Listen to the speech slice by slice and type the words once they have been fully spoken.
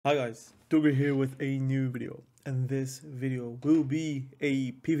Hi guys, Toga here with a new video, and this video will be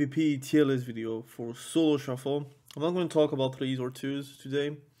a PvP tier list video for solo shuffle. I'm not going to talk about 3s or 2s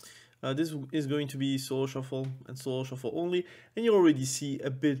today. This is going to be solo shuffle and solo shuffle only, and you already see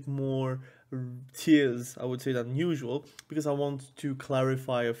a bit more tiers, I would say, than usual, because I want to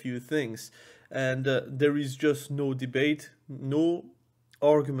clarify a few things. And there is just no debate, no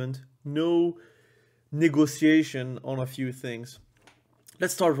argument, no negotiation on a few things.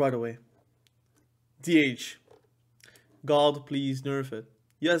 Let's start right away. DH. God, please nerf it.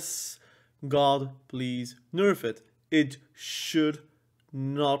 Yes, God, please nerf it. It should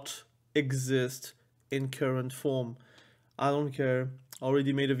not exist in current form. I don't care. I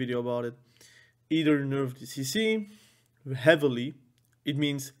already made a video about it. Either nerf the CC heavily. It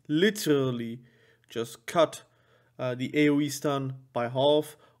means literally just cut the AoE stun by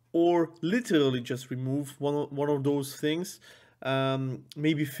half, or literally just remove one of those things.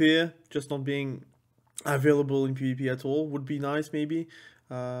 Maybe fear just not being available in PvP at all would be nice. Maybe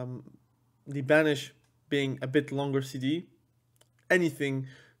the banish being a bit longer CD. Anything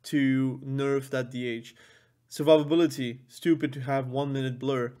to nerf that DH. Survivability, stupid to have 1 minute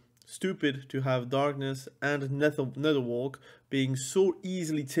blur. Stupid to have darkness and netherwalk being so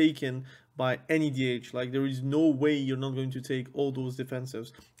easily taken by any DH. Like, there is no way you're not going to take all those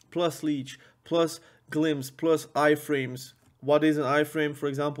defensives. Plus leech, plus glimpse, plus iframes. What is an iframe? For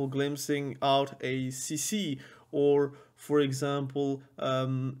example, glimpsing out a CC, or for example,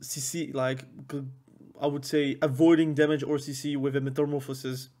 CC, like I would say avoiding damage or CC with a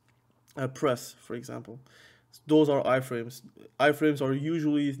metamorphosis press, for example. Those are iframes. Iframes are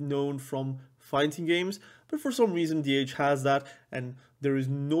usually known from fighting games, but for some reason DH has that, and there is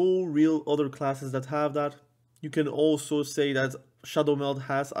no real other classes that have that. You can also say that Shadow Meld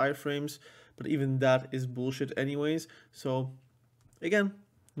has iframes, but even that is bullshit anyways. So again,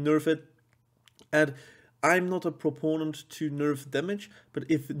 nerf it. And I'm not a proponent to nerf damage, but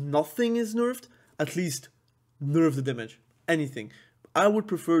if nothing is nerfed, at least nerf the damage. Anything. I would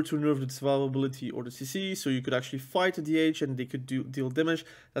prefer to nerf the survivability or the CC, so you could actually fight the DH and they could deal damage.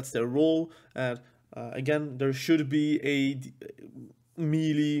 That's their role. And again, there should be a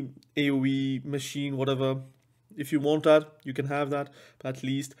melee, AoE, machine, whatever. If you want that, you can have that, but at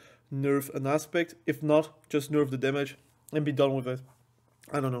least nerf an aspect. If not, just nerf the damage and be done with it.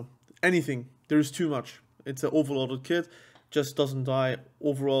 I don't know. Anything. There is too much. It's an overloaded kit. Just doesn't die.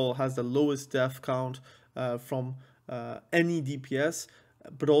 Overall has the lowest death count from any DPS,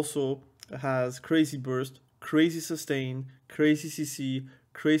 but also has crazy burst, crazy sustain, crazy CC,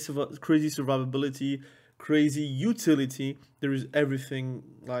 crazy survivability, crazy utility. There is everything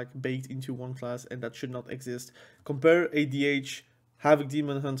like baked into one class, and that should not exist. Compare a DH Havoc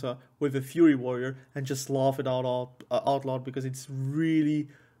Demon Hunter with a Fury Warrior and just laugh it out loud, because it's really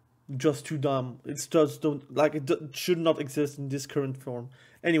just too dumb. It's just it should not exist in this current form.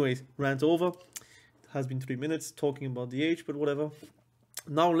 Anyways, rant over. It has been 3 minutes talking about DH, but whatever.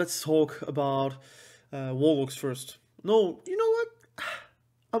 Now let's talk about warlocks first. No, you know what?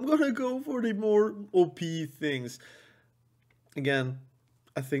 I'm gonna go for the more OP things. Again,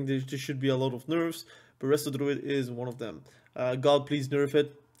 I think there should be a lot of nerfs, but resto druid is one of them. God, please nerf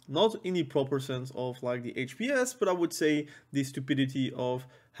it. Not in the proper sense of like the HPS, but I would say the stupidity of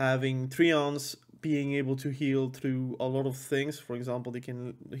having Treants being able to heal through a lot of things. For example, they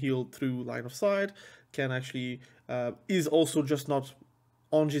can heal through line of sight, can actually, is also just not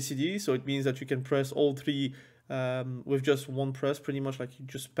on GCD, so it means that you can press all three with just one press, pretty much, like you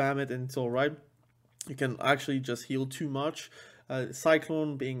just spam it and it's alright. You can actually just heal too much.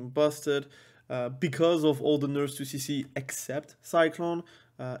 Cyclone being busted. Because of all the nerfs to CC except Cyclone.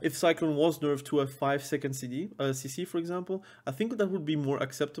 If Cyclone was nerfed to a 5-second CC, for example, I think that would be more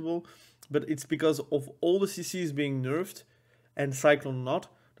acceptable. But it's because of all the CCs being nerfed and Cyclone not,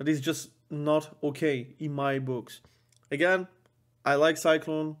 that is just not okay in my books. Again, I like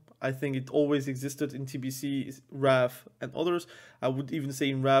Cyclone. I think it always existed in TBC, RAF, and others. I would even say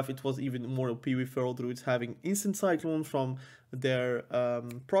in RAF it was even more OP with Feral Druids having instant Cyclone from their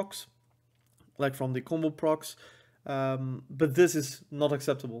procs, like from the combo procs, but this is not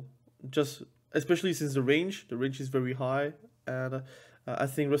acceptable, just especially since the range is very high, and I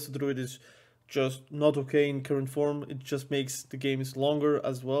think resto druid is just not okay in current form. It just makes the games longer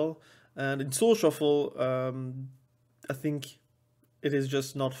as well, and in solo shuffle I think it is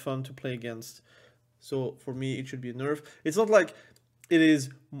just not fun to play against. So for me it should be a nerf. It's not like it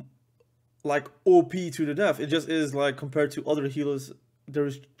is like OP to the death, it just is like compared to other healers there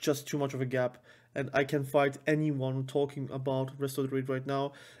is just too much of a gap, and I can fight anyone talking about resto druid right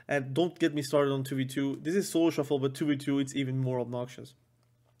now. And don't get me started on 2v2. This is solo shuffle, but 2v2 it's even more obnoxious.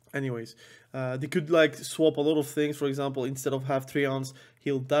 Anyways, they could like swap a lot of things. For example, instead of have 3 ounce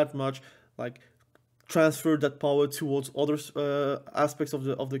heal that much, like transfer that power towards other aspects of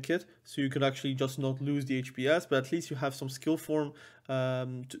the kit, so you could actually just not lose the HPS, but at least you have some skill form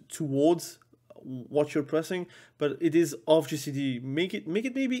towards what you're pressing. But it is off GCD. Make it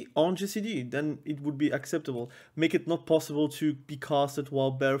maybe on GCD, then it would be acceptable. Make it not possible to be casted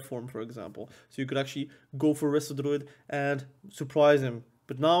while bear form, for example, so you could actually go for resto druid and surprise him.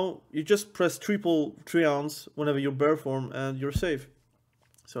 But now you just press triple 3 ounce whenever you're bear form and you're safe.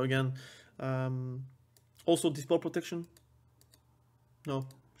 So again, also dispel protection, no,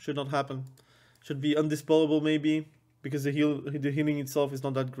 should not happen. Should be undispellable maybe, because the healing itself is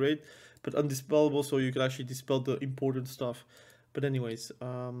not that great, but undispellable, so you can actually dispel the important stuff. But anyways,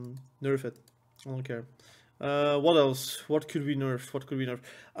 nerf it, I don't care. What else? What could we nerf?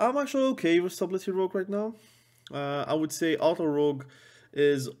 I'm actually okay with subtlety rogue right now. I would say outlaw rogue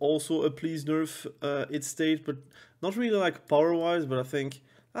is also a please nerf its state, but not really like power wise. But I think,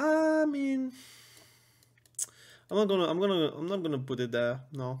 I mean, I'm not gonna put it there.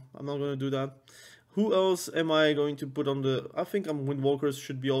 No, I'm not gonna do that. Who else am I going to put on the? I think windwalkers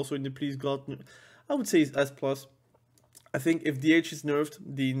should be also in the please god. I would say it's S+. I think if DH is nerfed,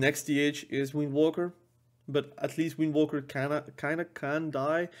 the next DH is windwalker, but at least windwalker kinda can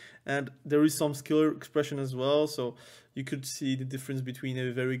die, and there is some skill expression as well, so you could see the difference between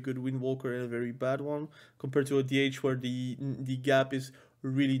a very good windwalker and a very bad one compared to a DH where the gap is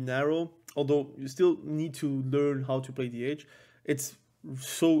really narrow. Although you still need to learn how to play DH, it's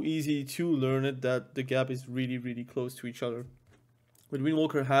so easy to learn it that the gap is really close to each other. But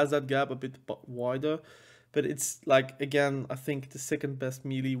windwalker has that gap a bit wider, but it's like, again, I think the second best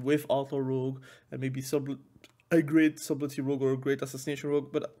melee with outlaw rogue and maybe a great subtlety rogue or a great assassination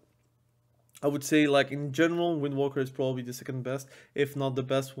rogue. But I would say, like, in general, windwalker is probably the second best, if not the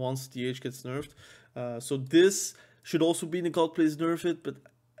best, once DH gets nerfed. So this should also be in the god plays nerf it, but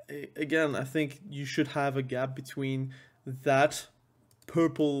again, I think you should have a gap between that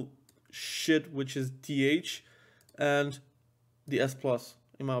purple shit, which is DH, and the S+,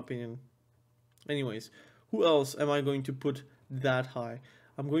 in my opinion. Anyways, who else am I going to put that high?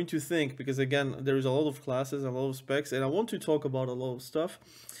 I'm going to think, because again, there is a lot of classes and a lot of specs, and I want to talk about a lot of stuff.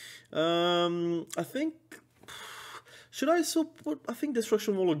 I think, should I still put, I think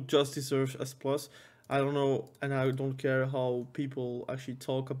Destruction Warlock just deserves S+. I don't know, and I don't care how people actually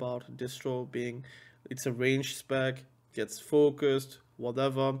talk about distro being, it's a range spec, gets focused,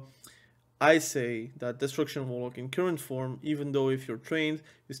 whatever. I say that Destruction Warlock in current form, even though if you're trained,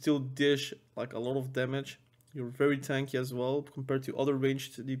 you still dish like a lot of damage. You're very tanky as well compared to other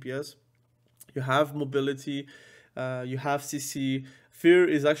ranged DPS. You have mobility, you have CC. Fear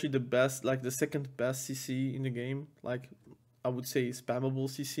is actually the best, like the second best CC in the game. Like, I would say spammable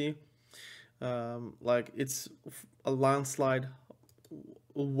CC. Like, it's a landslide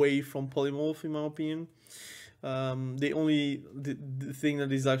away from polymorph, in my opinion. The thing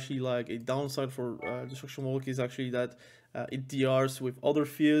that is actually like a downside for Destruction Warlock is actually that it DRs with other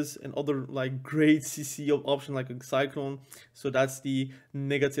fears and other like great CC option like a Cyclone, so that's the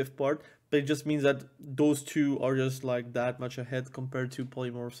negative part. But it just means that those two are just like that much ahead compared to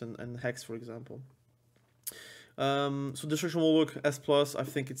polymorphs and Hex, for example. So Destruction Warlock S+, I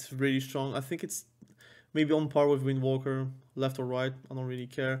think it's really strong. I think it's maybe on par with Windwalker, left or right, I don't really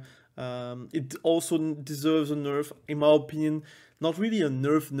care. It also deserves a nerf, in my opinion. Not really a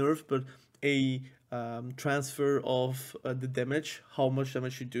nerf, but a transfer of the damage, how much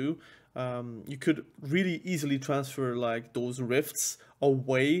damage you do. You could really easily transfer like those rifts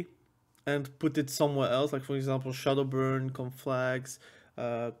away and put it somewhere else, like for example Shadow Burn, Conflags,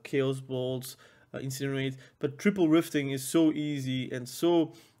 Chaos Bolts, Incinerate. But triple rifting is so easy and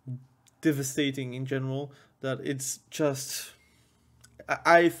so devastating in general that it's just,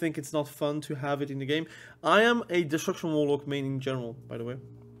 I think it's not fun to have it in the game. I am a Destruction Warlock main in general, by the way,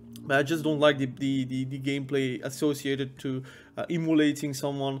 but I just don't like the gameplay associated to immolating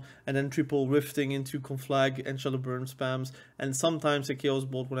someone and then triple rifting into Conflag and Shadow Burn spams, and sometimes a Chaos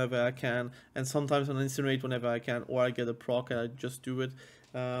Bolt whenever I can, and sometimes an Incinerate whenever I can, or I get a proc and I just do it.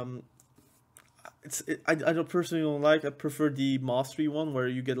 I don't personally don't like. I prefer the mastery one where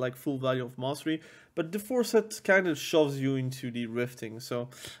you get like full value of mastery, but the 4-set kind of shoves you into the rifting. So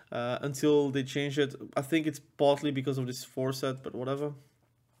until they change it, I think it's partly because of this 4-set, but whatever.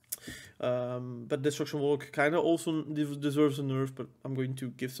 But Destruction Warlock kind of also deserves a nerf, but I'm going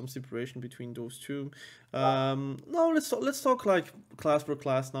to give some separation between those two. Now let's talk like class per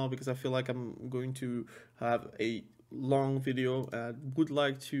class now, because I feel like I'm going to have a long video and would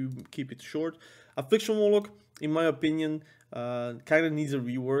like to keep it short. Affliction Warlock, in my opinion, kind of needs a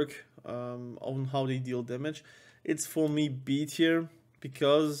rework on how they deal damage. It's for me B tier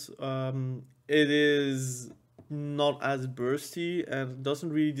because it is not as bursty and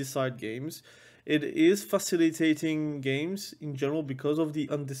doesn't really decide games. It is facilitating games in general because of the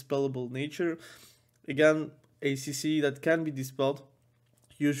undispellable nature. Again, ACC that can be dispelled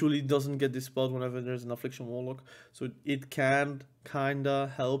usually doesn't get dispelled whenever there's an affliction warlock, so it can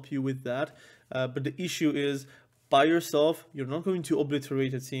kinda help you with that. But the issue is, by yourself, you're not going to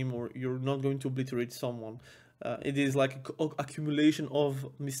obliterate a team, or you're not going to obliterate someone. It is like an accumulation of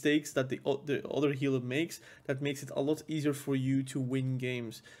mistakes that the other healer makes that makes it a lot easier for you to win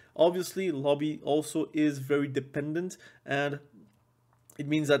games. Obviously, lobby also is very dependent, and it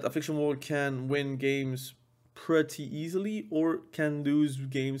means that affliction warlock can win games pretty easily or can lose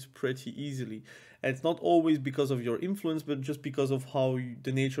games pretty easily. And it's not always because of your influence, but just because of how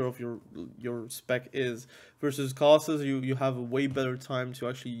the nature of your spec is. Versus classes, you have a way better time to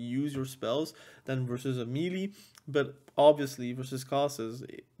actually use your spells than versus a melee. But obviously, versus classes,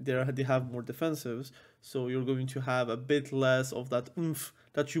 they have more defensives, so you're going to have a bit less of that oomph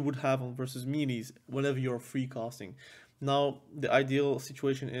that you would have on versus melees whenever you're free casting. Now, the ideal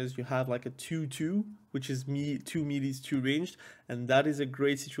situation is you have like a 2-2, which is 2 melees, 2 ranged, and that is a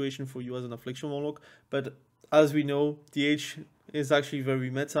great situation for you as an affliction warlock. But as we know, DH is actually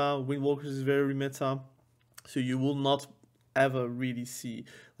very meta, windwalkers is very meta, so you will not ever really see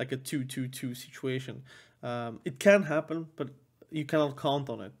like a 2-2-2 situation. It can happen, but you cannot count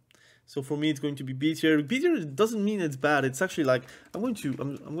on it. So for me, it's going to be B tier. B tier doesn't mean it's bad. It's actually like I'm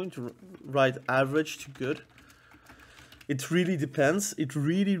going to write average to good. It really depends. It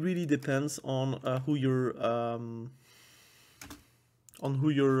really depends on who you're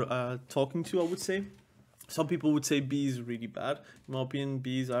talking to, I would say. Some people would say B is really bad. In my opinion,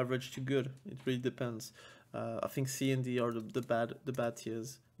 B is average to good. It really depends. I think C and D are the bad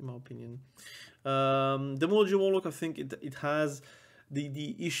tiers, in my opinion. Demonology Warlock, I think it has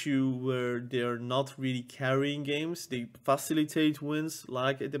the issue where they're not really carrying games. They facilitate wins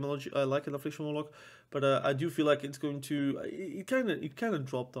like a Demonology, like an Affliction Warlock. But I do feel like it's going to it kind of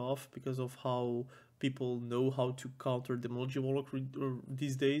dropped off because of how people know how to counter Demonology Warlock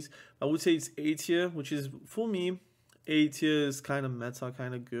these days. I would say it's A tier, which is for me A tier is kind of meta,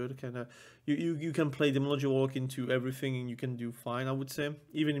 kind of good, kind of you can play Demonology Warlock into everything and you can do fine. I would say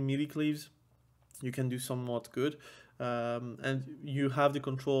even in melee cleaves, you can do somewhat good. And you have the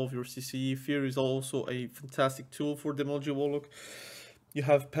control of your CC. Fear is also a fantastic tool for Demonology Warlock. You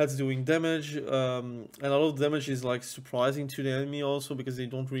have pets doing damage, and a lot of damage is like surprising to the enemy also because they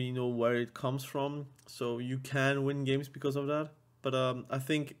don't really know where it comes from. So you can win games because of that. But I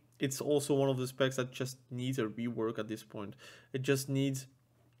think it's also one of the specs that just needs a rework at this point. It just needs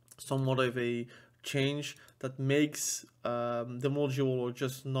somewhat of a change that makes Demonology Warlock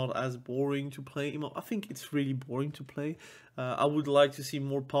just not as boring to play. I think it's really boring to play. I would like to see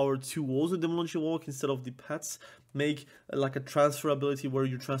more power towards the Demonology Warlock instead of the pets. Make like a transfer ability where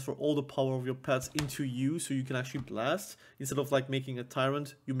you transfer all the power of your pets into you so you can actually blast. Instead of like making a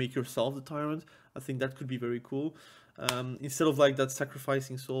tyrant, you make yourself the tyrant. I think that could be very cool. Instead of like that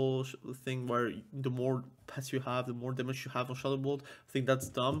sacrificing soul thing where the more pets you have, the more damage you have on shadowlands. I think that's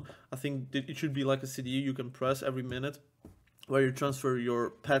dumb. I think it should be like a CD you can press every minute, where you transfer your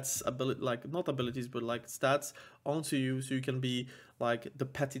pet's ability, like not abilities but like stats onto you, so you can be like the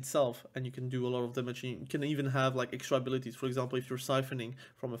pet itself and you can do a lot of damage. You can even have like extra abilities. For example, if you're siphoning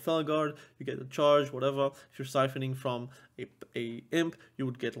from a Felguard, you get a charge, whatever. If you're siphoning from a imp, you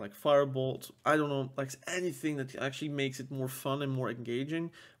would get like firebolt. I don't know, like anything that actually makes it more fun and more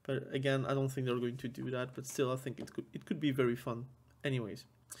engaging. But again, I don't think they're going to do that, but still I think it could be very fun. Anyways,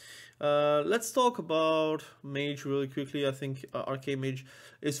 let's talk about mage really quickly. I think arcane mage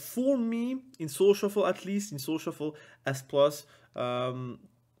is, for me, in soul shuffle, at least in soul shuffle, S+,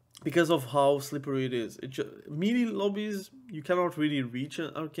 because of how slippery it is. Melee lobbies, you cannot really reach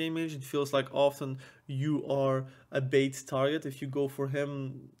an arcane mage. It feels like often you are a bait target if you go for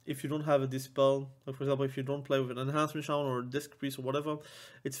him. If you don't have a dispel, like for example, if you don't play with an enhancement shaman or a disc priest or whatever,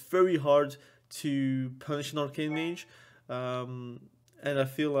 it's very hard to punish an arcane mage. And I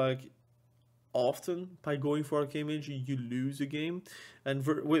feel like often by going for arcane mage you lose a game, and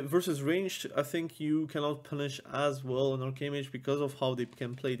versus ranged, I think you cannot punish as well an arcane mage because of how they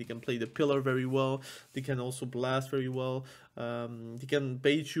can play. They can play the pillar very well, they can also blast very well, they can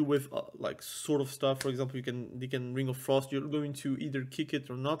bait you with like sort of stuff. For example, they can ring of frost. You're going to either kick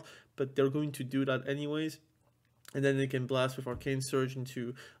it or not, but they're going to do that anyways. And then they can blast with arcane surge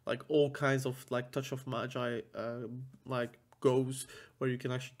into like all kinds of like touch of magi like goes, where you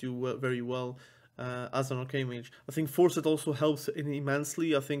can actually do very well. as an arcane mage. I think forset also helps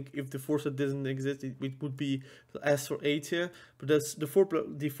immensely. I think if the forset doesn't exist, it would be S or A tier. But that's the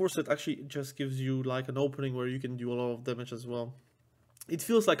forset actually just gives you like an opening where you can do a lot of damage as well. It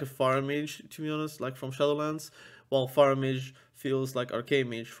feels like a fire mage, to be honest, like from Shadowlands, while fire mage feels like arcane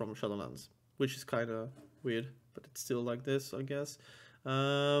mage from Shadowlands, which is kind of weird, but it's still like this, I guess.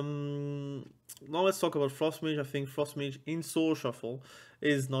 Now let's talk about Frost Mage. I think Frost Mage in Soul Shuffle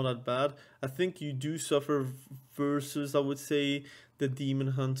is not that bad. I think you do suffer versus, I would say, the Demon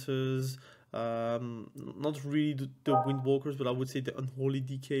Hunters, not really the Windwalkers, but I would say the Unholy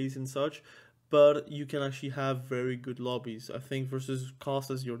DKs and such. But you can actually have very good lobbies. I think versus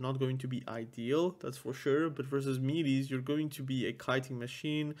casters, you're not going to be ideal, that's for sure. But versus meaties, you're going to be a kiting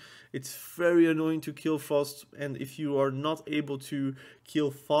machine. It's very annoying to kill Frost, and if you are not able to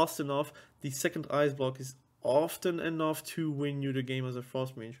kill fast enough, the second ice block is often enough to win you the game as a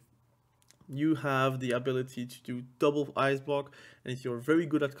Frost Mage. You have the ability to do double ice block, and if you're very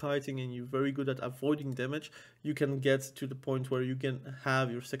good at kiting and you're very good at avoiding damage, you can get to the point where you can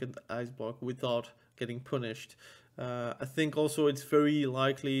have your second ice block without getting punished. I think also it's very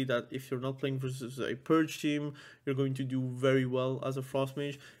likely that if you're not playing versus a purge team, you're going to do very well as a Frost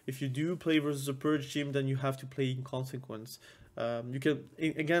Mage. If you do play versus a purge team, then you have to play in consequence. You can,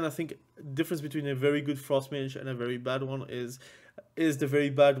 again, I think the difference between a very good Frost Mage and a very bad one is the very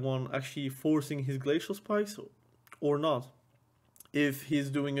bad one actually forcing his glacial spikes or not. If he's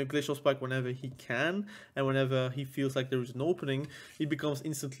doing a glacial spike whenever he can and whenever he feels like there is an opening, he becomes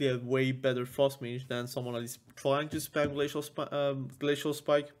instantly a way better Frost Mage than someone that is trying to spam glacial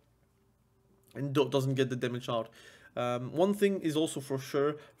spike and doesn't get the damage out. One thing is also for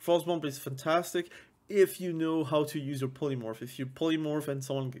sure, Frostbomb is fantastic if you know how to use your polymorph. If you polymorph and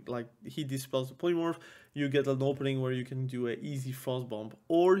someone like he dispels the polymorph, you get an opening where you can do an easy frost bomb,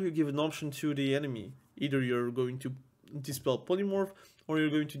 or you give an option to the enemy. Either you're going to dispel polymorph or you're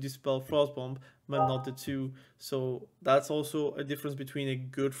going to dispel frost bomb, but not the two. So that's also a difference between a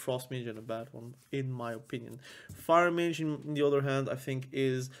good frost mage and a bad one, in my opinion. Fire mage, on the other hand, I think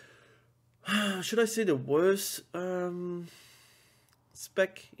is should I say the worst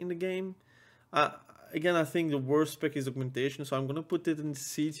spec in the game? Again, I think the worst spec is augmentation, so I'm gonna put it in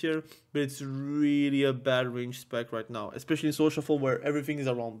C tier, but it's really a bad range spec right now, especially in Soul Shuffle where everything is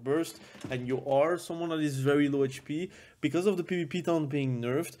around burst, and you are someone that is very low HP. Because of the PvP talent being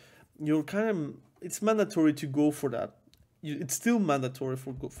nerfed, you're kind of, it's mandatory to go for that. It's still mandatory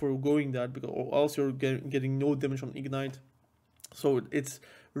for going that, because or else you're getting no damage on Ignite. So it's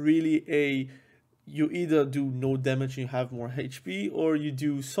really a, you either do no damage and you have more HP, or you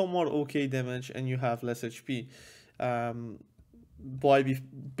do somewhat okay damage and you have less HP.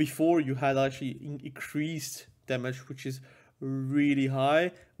 Before you had actually increased damage, which is really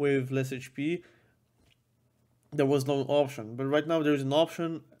high with less HP. There was no option, but right now there's an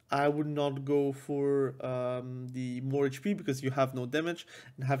option. I would not go for the more HP because you have no damage,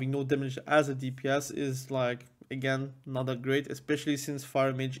 and having no damage as a DPS is like, again, not that great, especially since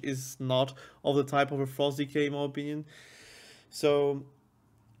Fire Mage is not of the type of a Frost DK in my opinion. So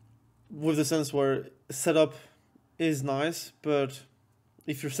with the sense where setup is nice, but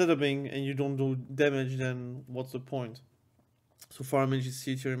if you're setuping and you don't do damage, then what's the point? So Fire Mage is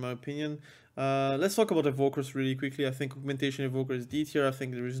C tier in my opinion. Let's talk about Evokers really quickly. I think Augmentation Evoker is D tier. I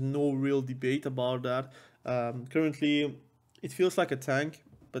think there is no real debate about that. Currently, it feels like a tank,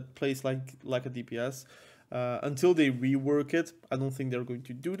 but plays like a DPS. Until they rework it, I don't think they're going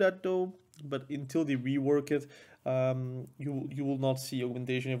to do that though. But until they rework it, you will not see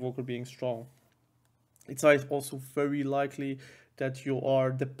Augmentation Evoker being strong. It's also very likely that you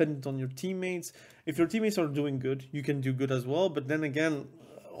are dependent on your teammates. If your teammates are doing good, you can do good as well. But then again,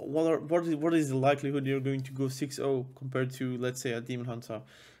 what is the likelihood you're going to go 6-0 compared to, let's say, a Demon Hunter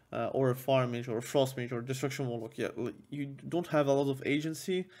or a Fire Mage or a Frost Mage or a Destruction Warlock? Yeah, you don't have a lot of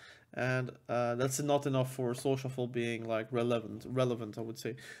agency, and that's not enough for Soul Shuffle being like relevant, I would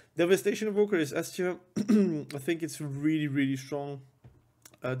say. Devastation Evoker is S tier. I think it's really strong.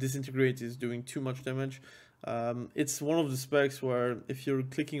 Disintegrate is doing too much damage. It's one of the specs where if you're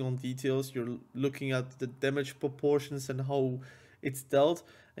clicking on details, you're looking at the damage proportions and how it's dealt,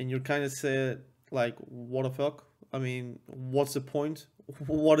 and you're kind of say like, what the fuck? I mean, what's the point?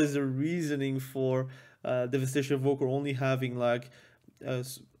 What is the reasoning for Devastation Evoker only having like a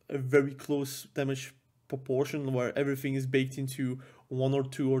very close damage proportion where everything is baked into 1 or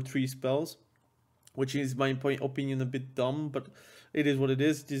 2 or 3 spells, which is, my opinion, a bit dumb, but it is what it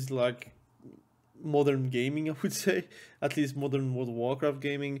is. It is like modern gaming, I would say, at least modern World of Warcraft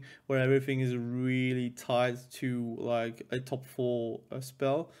gaming, where everything is really tied to like a top 4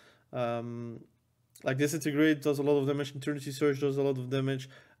 spell. like Disintegrate does a lot of damage, Eternity Surge does a lot of damage,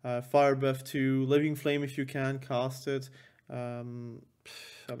 Fire Buff too, Living Flame if you can cast it. I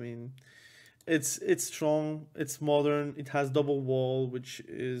mean, it's strong, it's modern, it has double wall, which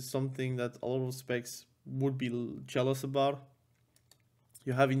is something that a lot of specs would be jealous about.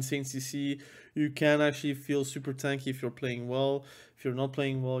 You have insane CC, you can actually feel super tanky if you're playing well. If you're not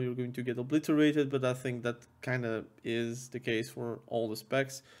playing well, you're going to get obliterated, but I think that kind of is the case for all the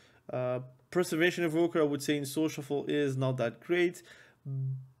specs. Preservation Evoker, I would say in Soul Shuffle is not that great,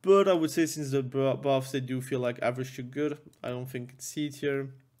 but I would say since the buffs, they do feel like average to good. I don't think it's C tier.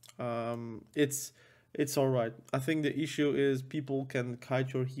 It's alright. I think the issue is people can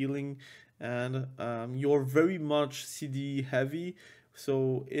kite your healing, and you're very much CD heavy.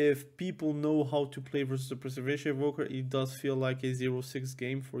 So if people know how to play versus the Preservation Evoker, it does feel like a 0-6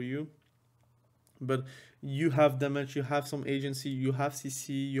 game for you. But you have damage, you have some agency, you have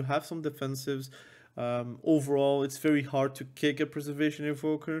CC, you have some defensives. Overall, it's very hard to kick a Preservation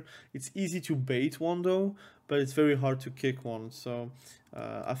Evoker. It's easy to bait one though, but it's very hard to kick one. So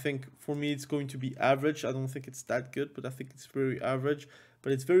I think for me it's going to be average. I don't think it's that good, but I think it's very average.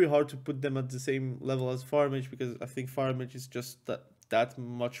 But it's very hard to put them at the same level as Fire Mage, because I think Fire Mage is just that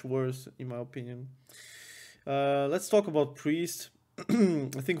much worse in my opinion. Let's talk about Priest.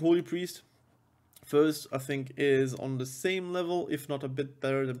 I think Holy Priest first, I think, is on the same level, if not a bit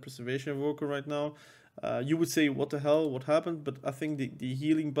better than Preservation Evoker right now. You would say, what the hell, what happened? But I think the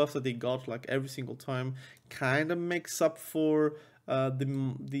healing buffs that they got like every single time kind of makes up for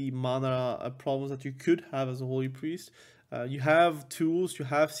the mana problems that you could have as a Holy Priest. You have tools, you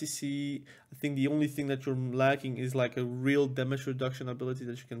have CC. I think the only thing that you're lacking is like a real damage reduction ability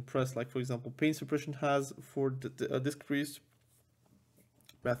that you can press, like for example Pain Suppression has for the Disc Priest.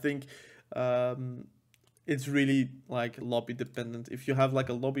 But I think it's really like lobby dependent. If you have like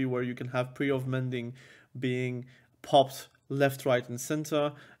a lobby where you can have Prayer of Mending being popped left, right and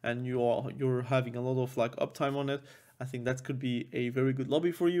center, and you're having a lot of like uptime on it, I think that could be a very good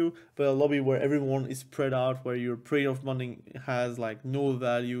lobby for you. But a lobby where everyone is spread out, where your Prayer of Mending has like no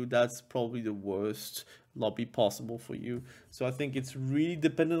value, that's probably the worst lobby possible for you. So I think it's really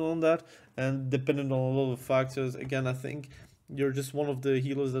dependent on that, and dependent on a lot of factors. Again, I think you're just one of the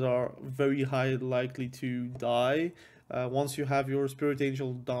healers that are very high likely to die once you have your Spirit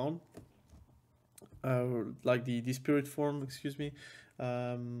Angel down, like the Spirit Form, excuse me.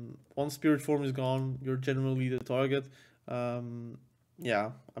 Once Spirit Form is gone, you're generally the target.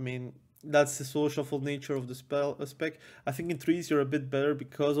 Yeah, I mean, that's the Soul Shuffle nature of the spec. I think in threes you're a bit better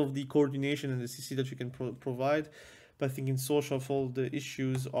because of the coordination and the CC that you can provide. But I think in Soul Shuffle the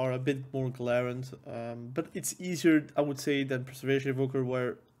issues are a bit more glaring. But it's easier, I would say, than Preservation Evoker,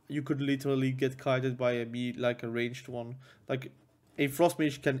 where you could literally get kited by a like a ranged one. Like a Frost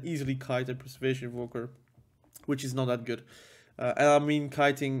Mage can easily kite a Preservation Evoker, which is not that good. And I mean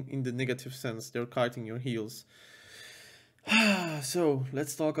kiting in the negative sense, they're kiting your heals. So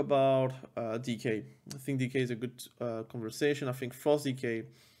let's talk about DK. I think DK is a good conversation. I think Frost DK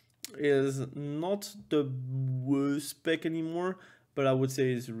is not the worst spec anymore, but I would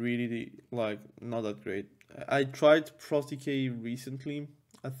say it's really like not that great. I tried Frost DK recently.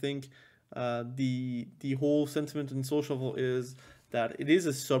 I think the whole sentiment in Soul Shuffle is that it is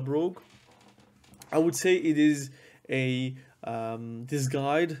a sub rogue. I would say it is a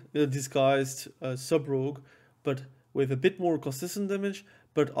disguised sub rogue, but with a bit more consistent damage,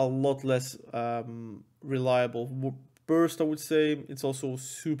 but a lot less reliable burst. I would say it's also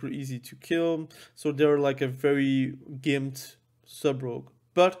super easy to kill, so they're like a very gimped sub rogue.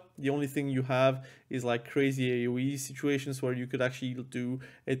 But the only thing you have is like crazy AoE situations where you could actually do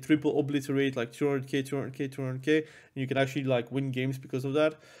a triple obliterate, like 200k, 200k, 200k, and you can actually like win games because of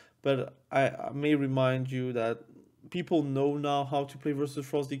that. But I may remind you that people know now how to play versus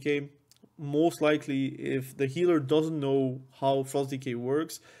Frost DK. Most likely, if the healer doesn't know how Frost DK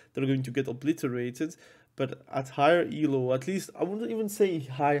works, they're going to get obliterated. But at higher elo, at least, I wouldn't even say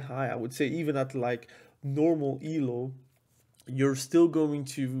high, I would say even at like normal elo, you're still going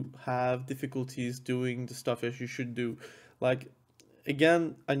to have difficulties doing the stuff as you should do. Like,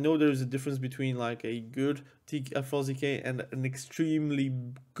 again, I know there's a difference between like a good Frost DK and an extremely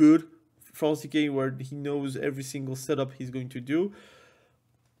good Frost DK where he knows every single setup he's going to do.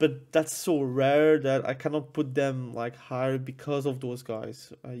 But that's so rare that I cannot put them like higher because of those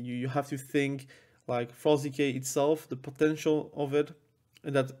guys. You have to think like Frost DK itself, the potential of it,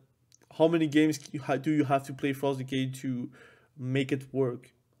 and that how many games do you have to play Frost DK to make it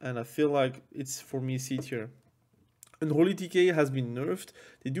work. And I feel like it's, for me, C tier. Unholy DK has been nerfed.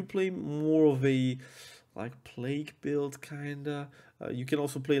 They do play more of a like plague build kinda. You can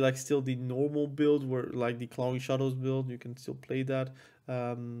also play like still the normal build, where like the Clawing Shadows build, you can still play that.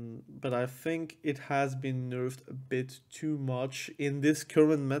 But I think it has been nerfed a bit too much in this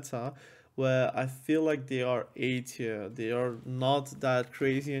current meta, where I feel like they are A tier. They are not that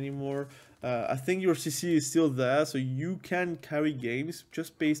crazy anymore. I think your CC is still there, so you can carry games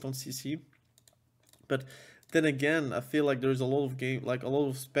just based on CC. But then again, I feel like there's a lot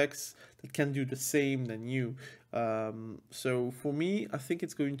of specs that can do the same than you. So for me, I think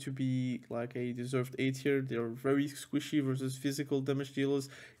it's going to be like a deserved A tier. They are very squishy versus physical damage dealers.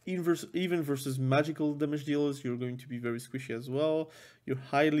 Even versus magical damage dealers, you're going to be very squishy as well. You're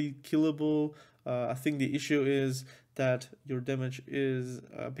highly killable. I think the issue is that your damage is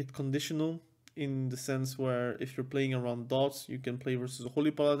a bit conditional, in the sense where if you're playing around dots, you can play versus a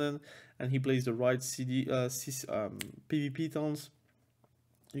Holy Paladin and he plays the right PvP towns.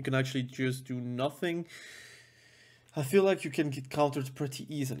 You can actually just do nothing. I feel like you can get countered pretty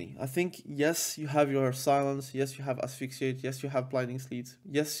easily. I think, yes, you have your silence, yes, you have asphyxiate, yes, you have blinding sleet,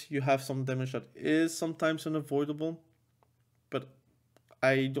 yes, you have some damage that is sometimes unavoidable, but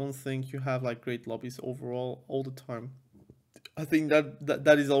I don't think you have like great lobbies overall all the time. I think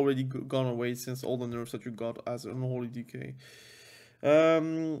that is already gone away since all the nerfs that you got as an unholy DK.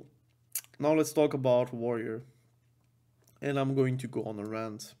 Now let's talk about warrior, and I'm going to go on a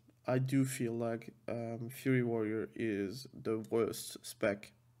rant. I do feel like Fury Warrior is the worst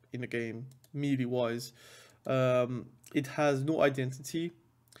spec in the game, melee wise. It has no identity,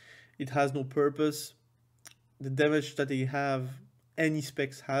 it has no purpose. The damage that they have, any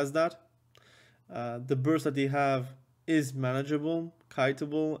specs has that. The burst that they have is manageable,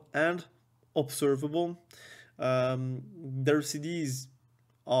 kiteable, and observable. Their CDs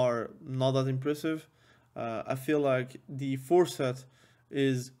are not that impressive. I feel like the 4-set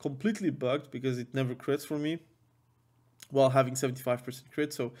is completely bugged because it never crits for me while having 75%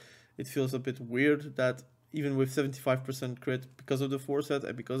 crit, so it feels a bit weird that even with 75% crit, because of the 4-set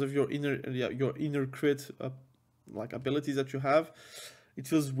and because of your inner crit like abilities that you have, it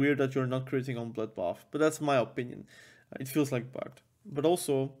feels weird that you're not critting on bloodbath. But that's my opinion. It feels like bugged. But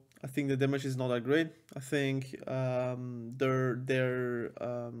also, I think the damage is not that great. I think their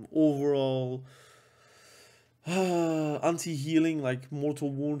overall anti-healing, like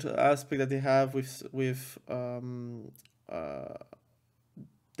mortal wound aspect that they have with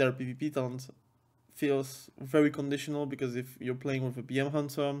their PvP talent feels very conditional, because if you're playing with a BM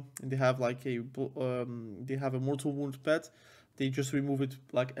hunter and they have like a mortal wound pet, they just remove it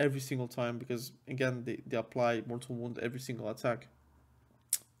like every single time, because again they apply mortal wound every single attack,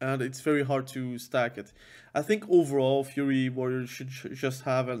 and it's very hard to stack it. I think overall Fury Warrior should just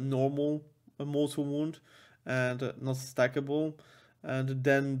have a normal mortal wound and not stackable, and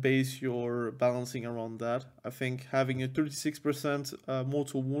then base your balancing around that. I think having a 36%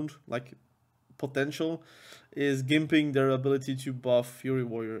 mortal wound like potential is gimping their ability to buff Fury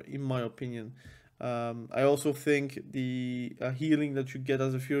Warrior, in my opinion. I also think the healing that you get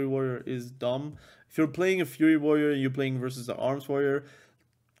as a Fury Warrior is dumb. If you're playing a Fury Warrior and you're playing versus the Arms Warrior,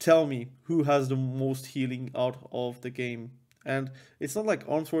 tell me who has the most healing out of the game. And it's not like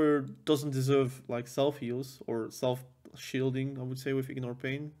Arms Warrior doesn't deserve like self heals or self shielding, I would say, with Ignore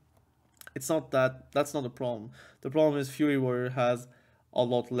Pain. It's not that, that's not the problem. The problem is Fury Warrior has a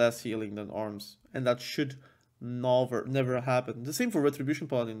lot less healing than Arms, and that should never happen. The same for Retribution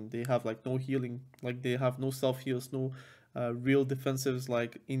Paladin. They have like no healing, like they have no self heals, no real defensives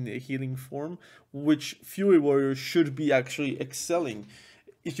like in a healing form, which Fury Warrior should be actually excelling.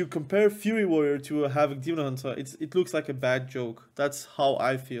 If you compare Fury Warrior to a Havoc Demon Hunter, it looks like a bad joke. That's how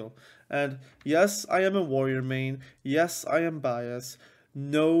I feel. And yes, I am a Warrior main. Yes, I am biased.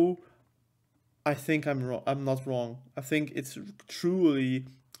 No, I think I'm wrong. I'm not wrong. I think it's truly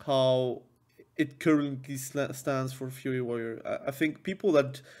how it currently stands for Fury Warrior. I think people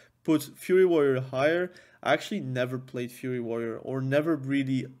that put Fury Warrior higher actually never played Fury Warrior or never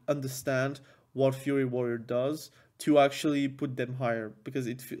really understand what Fury Warrior does to actually put them higher, because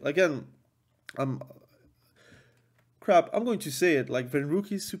it again, I'm going to say it, like when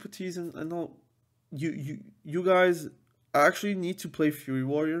rookies, super teas and all, you guys actually need to play Fury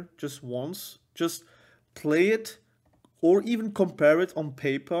Warrior just once. Just play it, or even compare it on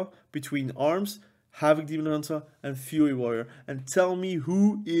paper between Arms, Havoc Demon Hunter, and Fury Warrior, and tell me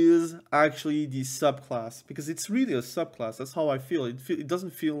who is actually the subclass, because it's really a subclass. That's how I feel. It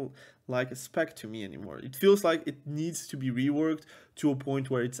doesn't feel like a spec to me anymore. It feels like it needs to be reworked to a point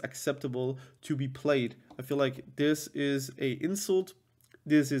where it's acceptable to be played. I feel like this is a insult.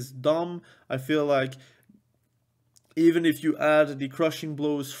 This is dumb. I feel like Even if you add the crushing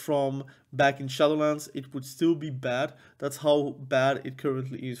blows from back in Shadowlands, it would still be bad. That's how bad it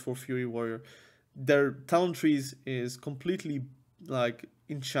currently is for Fury Warrior. Their talent trees is completely like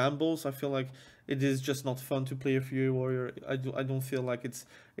in shambles. I feel like it is just not fun to play a Fury Warrior. I don't feel like it's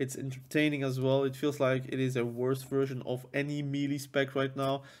entertaining as well. It feels like it is a worse version of any melee spec right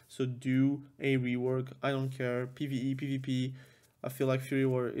now. So do a rework. I don't care. PvE, PvP. I feel like Fury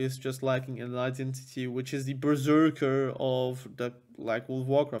Warrior is just lacking an identity, which is the berserker of the like World of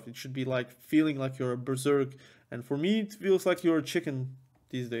Warcraft. It should be like feeling like you're a berserk, and for me, it feels like you're a chicken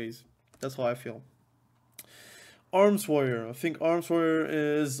these days. That's how I feel. Arms Warrior. I think Arms Warrior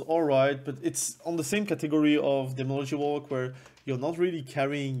is alright, but it's on the same category of Demonology Warlock, where you're not really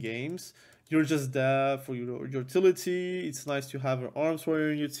carrying games. You're just there for your utility. It's nice to have an Arms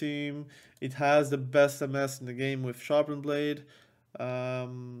Warrior in your team. It has the best MS in the game with Sharpened Blade.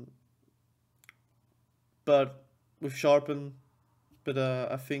 But with Sharpen, but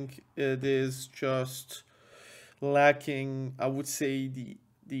I think it is just lacking, I would say,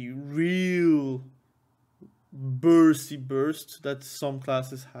 the real bursty burst that some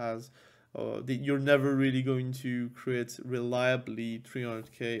classes has. You're never really going to create reliably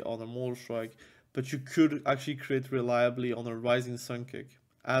 300k on a Mortal Strike, but you could actually create reliably on a Rising Sun Kick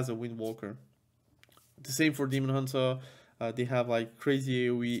as a Windwalker. The same for Demon Hunter. They have like crazy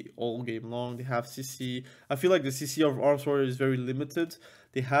AoE all game long. They have CC. I feel like the CC of Arms Warrior is very limited.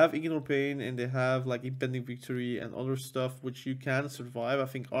 They have Ignore Pain and they have like Impending Victory and other stuff which you can survive. I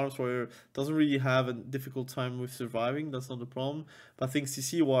think Arms Warrior doesn't really have a difficult time with surviving. That's not the problem. But I think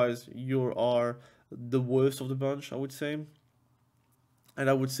CC wise, you are the worst of the bunch, I would say. And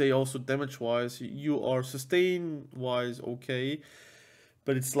I would say also damage wise, you are sustain wise okay.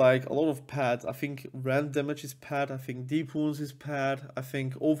 But it's like a lot of pads. I think rand damage is pad. I think deep wounds is pad. I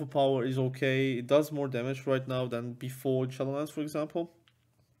think overpower is okay. It does more damage right now than before Shadowlands, for example.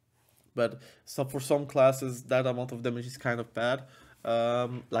 But so for some classes, that amount of damage is kind of bad.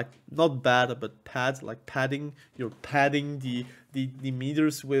 Like not bad, but pad, like padding. You're padding the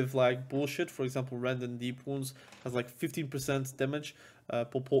meters with like bullshit. For example, rand and deep wounds has like 15% damage,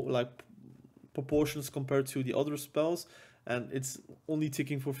 proportions compared to the other spells. And it's only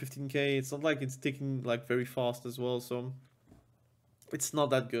ticking for 15k. It's not like it's ticking like very fast as well, so it's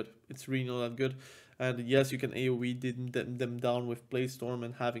not that good. It's really not that good. And yes, you can AoE them down with Blaze-Storm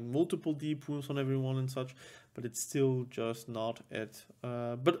and having multiple deep wounds on everyone and such, but it's still just not it.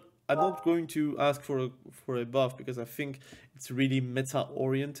 But I'm not going to ask for a buff because I think it's really meta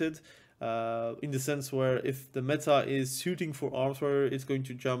oriented. In the sense where if the meta is suiting for Arms Warrior, it's going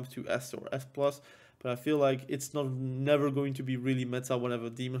to jump to S or S+. But I feel like it's never going to be really meta whenever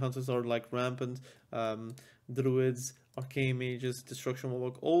Demon Hunters are like rampant. Druids, arcane mages, destruction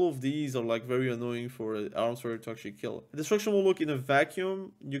warlock, all of these are like very annoying for an Arms Warrior to actually kill. Destruction warlock in a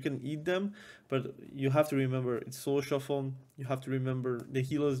vacuum, you can eat them, but you have to remember it's solo shuffle. You have to remember the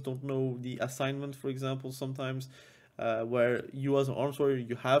healers don't know the assignment, for example, sometimes. Where you as an Arms Warrior,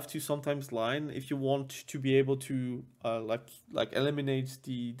 you have to sometimes line if you want to be able to like eliminate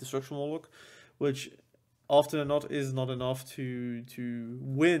the destruction warlock, which often or not is not enough to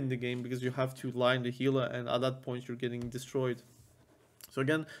win the game because you have to line the healer, and at that point you're getting destroyed. So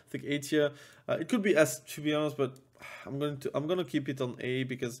again, I think A tier. It could be S to be honest, but I'm gonna keep it on A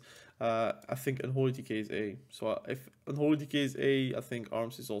because I think Unholy TK is A. So if Unholy TK is A, I think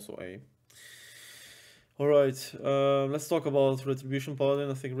Arms is also A. Alright, let's talk about Retribution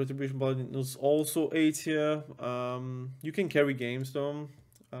Paladin. I think Retribution Paladin is also A tier. You can carry games though.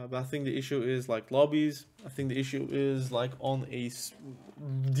 But I think the issue is like lobbies. I think the issue is like on a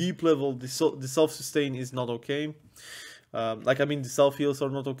deep level, the self-sustain is not okay. Like I mean the self heals are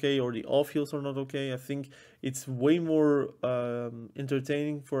not okay or the off heals are not okay. I think it's way more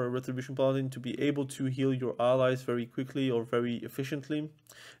entertaining for a Retribution Paladin to be able to heal your allies very quickly or very efficiently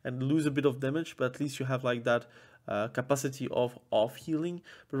and lose a bit of damage, but at least you have like that capacity of off healing.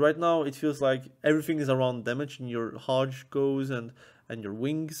 But right now it feels like everything is around damage in your Hodge goes and your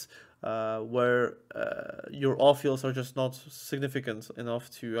wings, where your off heals are just not significant enough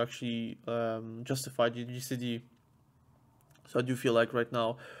to actually justify the GCD. So I do feel like right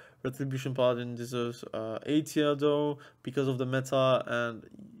now Retribution Paladin deserves A tier though because of the meta, and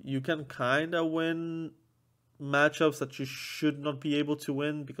you can kind of win matchups that you should not be able to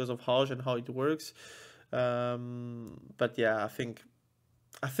win because of Hodge and how it works. But yeah, I think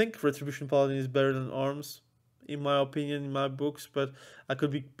Retribution Paladin is better than Arms, in my opinion, in my books, but I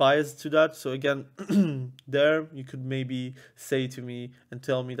could be biased to that. So again, there you could maybe say to me and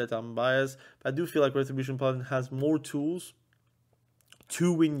tell me that I'm biased. But I do feel like Retribution Paladin has more tools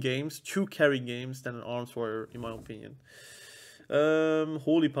to win games, to carry games than an arms warrior, in my opinion.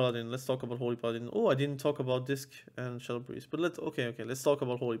 Holy Paladin. Let's talk about Holy Paladin. Oh, I didn't talk about Disc and Shadow Priest, but let's talk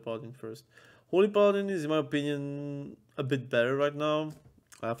about Holy Paladin first. Holy Paladin is, in my opinion, a bit better right now.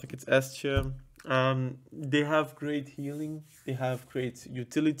 I think it's S tier. They have great healing. They have great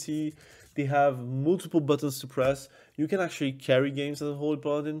utility. They have multiple buttons to press. You can actually carry games as a Holy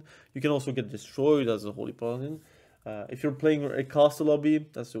Paladin. You can also get destroyed as a Holy Paladin. If you're playing a caster lobby,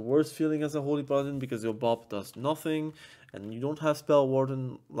 that's the worst feeling as a Holy Paladin because your buff does nothing and you don't have spell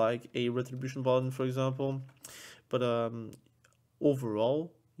warden like a Retribution Paladin, for example. But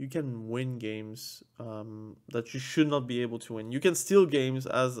overall, you can win games that you should not be able to win. You can steal games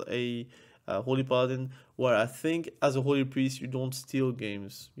as a Holy Paladin, where I think as a Holy Priest you don't steal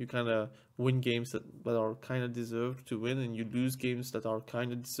games. You kind of win games that are kind of deserved to win, and you lose games that are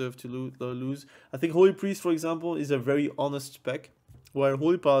kind of deserved to lose. I think Holy Priest, for example, is a very honest spec, where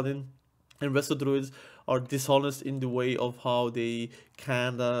Holy Paladin and resto druids are dishonest in the way of how they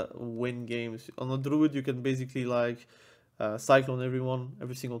kind of win games. On a druid you can basically like cyclone everyone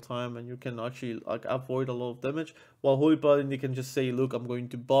every single time, and you can actually like avoid a lot of damage, while Holy Paladin, they can just say, look, I'm going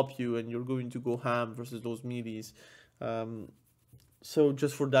to bop you and you're going to go ham versus those melees. So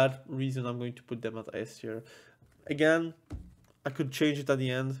just for that reason I'm going to put them at S tier. Again, I could change it at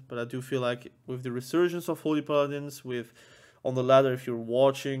the end, but I do feel like with the resurgence of Holy Paladins, with on the ladder, if you're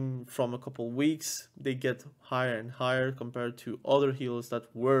watching from a couple weeks, they get higher and higher compared to other healers that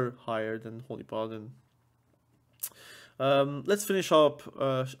were higher than Holy Paladin. Let's finish up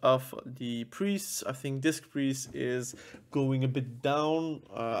off the priests. I think Disc Priest is going a bit down.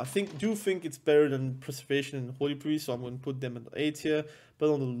 I do think it's better than Preservation and Holy Priest, so I'm going to put them at A tier,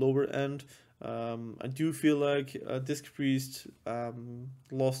 but on the lower end. I do feel like Disc Priest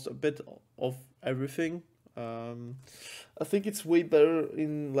lost a bit of everything. I think it's way better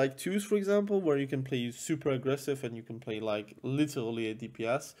in like 2s, for example, where you can play super aggressive and you can play like literally a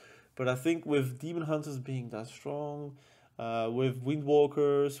DPS. But I think with Demon Hunters being that strong, with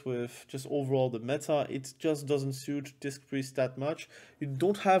windwalkers, with just overall the meta, it just doesn't suit Disc Priest that much. You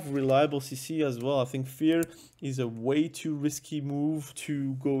don't have reliable CC as well. I think Fear is a way too risky move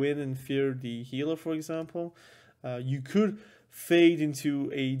to go in and fear the healer, for example. You could fade into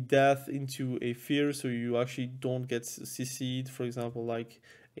a death into a fear, so you actually don't get CC'd, for example, like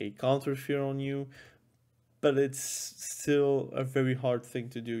a counter fear on you. But it's still a very hard thing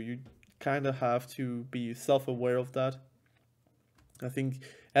to do. You kind of have to be self-aware of that.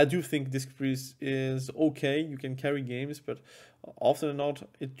 I do think Disc Priest is okay. You can carry games, but often or not,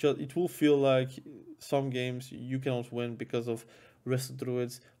 it will feel like some games you cannot win because of resto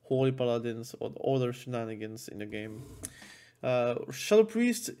druids, Holy Paladins, or other shenanigans in the game. Shadow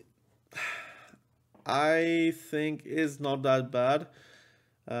Priest, I think is not that bad.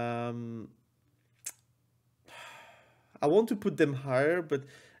 I want to put them higher, but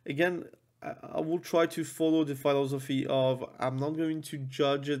again, I will try to follow the philosophy of I'm not going to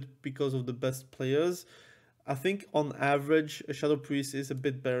judge it because of the best players. I think on average, a Shadow Priest is a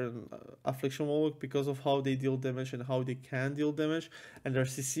bit better than Affliction Warlock because of how they deal damage and how they can deal damage, and their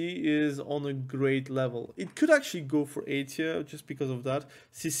CC is on a great level. It could actually go for A tier just because of that.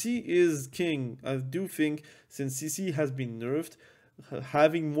 CC is king. I do think since CC has been nerfed,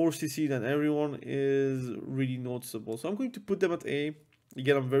 having more CC than everyone is really noticeable. So I'm going to put them at A.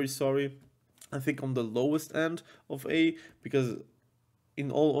 Again, I'm very sorry. I think on the lowest end of A, because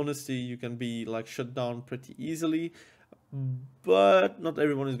in all honesty, you can be like shut down pretty easily, but not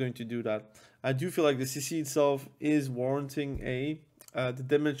everyone is going to do that. I do feel like the CC itself is warranting A. The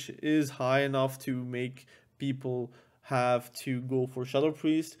damage is high enough to make people have to go for Shadow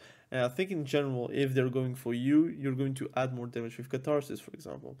Priest. And I think in general, if they're going for you, you're going to add more damage with Catharsis, for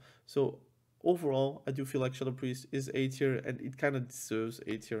example. So overall, I do feel like Shadow Priest is A tier, and it kind of deserves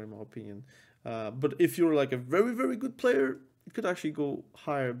A tier in my opinion. But if you're like a very, very good player, it could actually go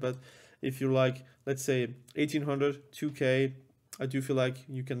higher. But if you're like, let's say 1800, 2k, I do feel like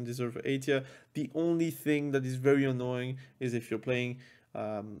you can deserve A tier. The only thing that is very annoying is if you're playing,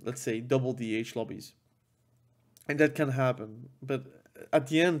 let's say, double DH lobbies. And that can happen. But at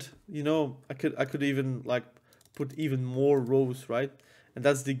the end, you know, I could even like put even more rows, right? And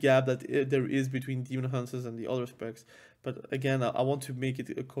that's the gap that there is between Demon Hunters and the other specs. But again, I want to make it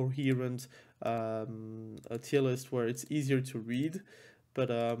a coherent tier list where it's easier to read. But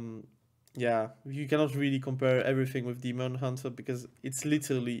yeah, you cannot really compare everything with Demon Hunter because it's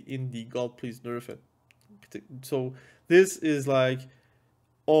literally in the God Please Nerf It. So this is like,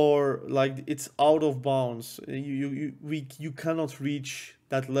 or like it's out of bounds. You cannot reach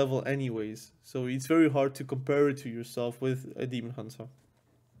that level anyways. So it's very hard to compare it to yourself with a Demon Hunter.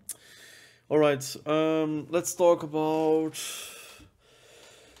 Alright, let's talk about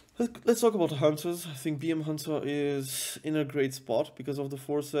the hunters. I think BM Hunter is in a great spot because of the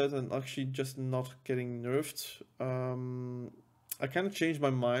foresight and actually just not getting nerfed. I kind of changed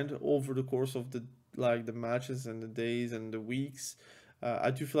my mind over the course of the matches and the days and the weeks.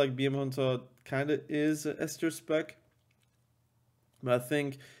 I do feel like BM Hunter kind of is a S tier spec, but I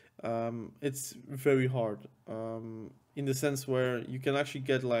think it's very hard in the sense where you can actually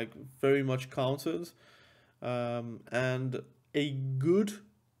get like very much countered, and a good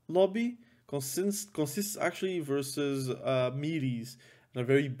lobby consists actually versus meaties, and a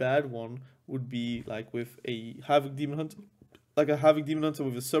very bad one would be like with a Havoc Demon Hunter, like a Havoc Demon Hunter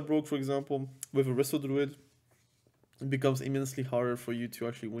with a sub rogue, for example, with a resto druid. It becomes immensely harder for you to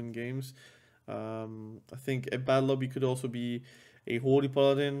actually win games. I think a bad lobby could also be a holy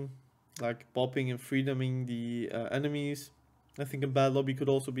paladin, like bopping and freedoming the enemies. I think a bad lobby could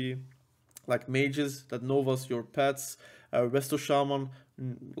also be like mages that novas your pets, resto shaman,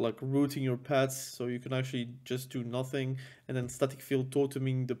 like rooting your pets so you can actually just do nothing, and then static field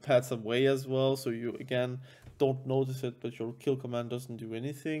toteming the pets away as well, so you again don't notice it, but your kill command doesn't do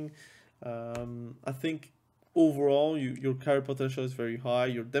anything. I think overall your carry potential is very high,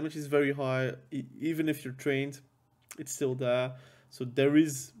 your damage is very high, even if you're trained, it's still there. So there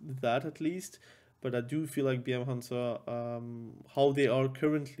is that at least, but I do feel like BM Hunter, how they are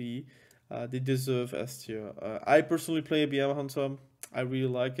currently, they deserve S tier. I personally play a BM Hunter. I really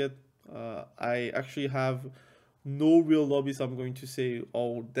like it. I actually have no real lobbies I'm going to say,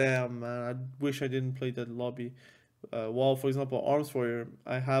 oh damn man, I wish I didn't play that lobby. While for example Arms Warrior,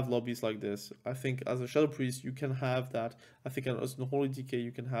 I have lobbies like this. I think as a Shadow Priest you can have that. I think as an Unholy DK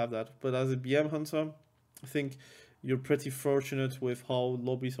you can have that. But as a BM Hunter, I think you're pretty fortunate with how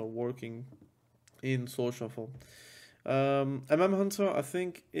lobbies are working in Soul Shuffle. MM Hunter, I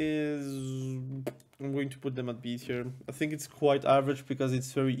think is, I'm going to put them at B tier. I think it's quite average because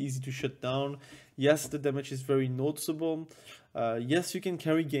it's very easy to shut down. Yes, the damage is very noticeable. Yes, you can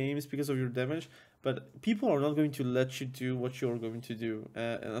carry games because of your damage, but people are not going to let you do what you're going to do.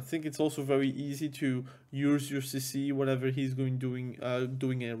 And I think it's also very easy to use your CC whenever he's doing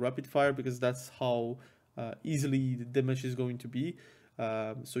a rapid fire, because that's how easily the damage is going to be.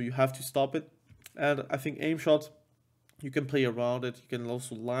 So you have to stop it. And I think aim shot, you can play around it, you can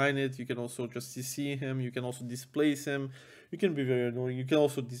also line it, you can also just CC him, you can also displace him, you can be very annoying, you can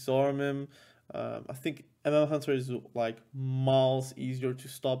also disarm him. I think MM Hunter is like miles easier to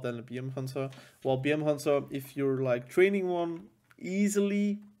stop than a BM Hunter. While BM Hunter, if you're like training one,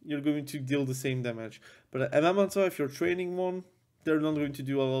 easily you're going to deal the same damage. But MM Hunter, if you're training one, they're not going to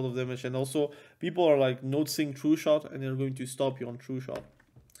do a lot of damage, and also people are like noticing True Shot and they're going to stop you on True Shot.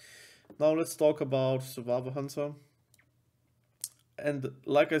 Now let's talk about Survivor Hunter. And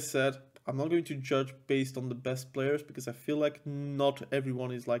like I said, I'm not going to judge based on the best players because I feel like not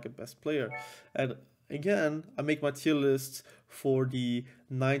everyone is like a best player. And again, I make my tier lists for the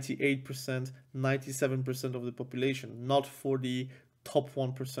 98%, 97% of the population, not for the top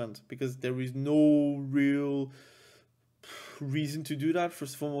 1%, because there is no real reason to do that.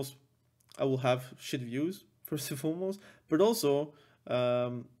 First and foremost, I will have shit views, first and foremost, but also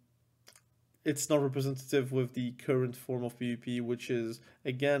it's not representative with the current form of PvP, which is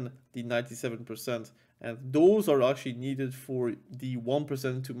again the 97%, and those are actually needed for the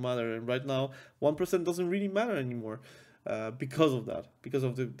 1% to matter. And right now 1% doesn't really matter anymore, because of that, because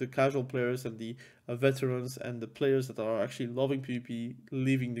of the casual players and the veterans and the players that are actually loving PvP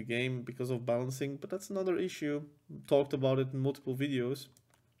leaving the game because of balancing. But that's another issue, talked about it in multiple videos.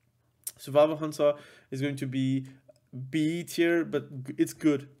 Survivor Hunter is going to be B tier, but it's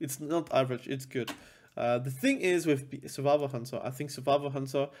good. It's not average, it's good. The thing is with Survivor Hunter, I think Survivor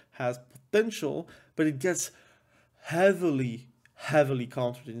Hunter has potential, but it gets heavily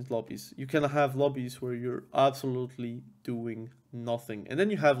countered in lobbies. You can have lobbies where you're absolutely doing nothing, and then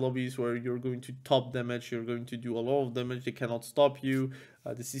you have lobbies where you're going to top damage, you're going to do a lot of damage, they cannot stop you.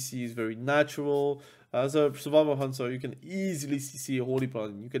 The CC is very natural. As a Survivor Hunter, you can easily CC a Holy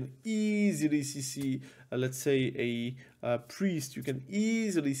Paladin, you can easily CC let's say a priest, you can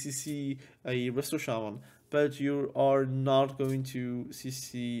easily CC a Resto Shaman, but you are not going to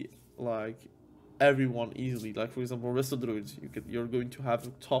CC like everyone easily. Like for example Resto Druids, you're going to have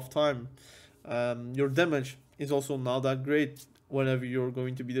a tough time. Your damage is also not that great whenever you're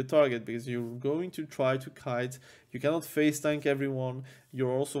going to be the target, because you're going to try to kite, you cannot face tank everyone,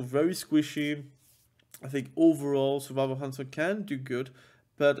 you're also very squishy. I think overall Survivor Hunter can do good,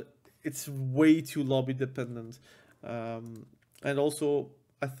 but it's way too lobby dependent. And also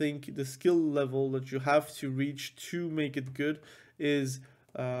I think the skill level that you have to reach to make it good is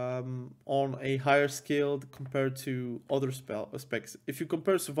on a higher scale compared to other specs. If you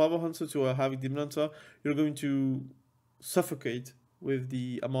compare Survival Hunter to a Heavy Demon Hunter, you're going to suffocate with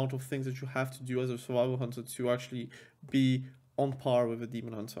the amount of things that you have to do as a Survival Hunter to actually be on par with a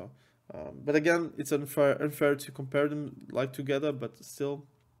Demon Hunter. But again, it's unfair to compare them like together, but still,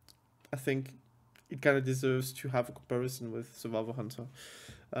 I think it kind of deserves to have a comparison with Survival Hunter.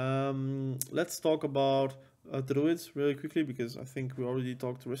 Let's talk about druids really quickly, because I think we already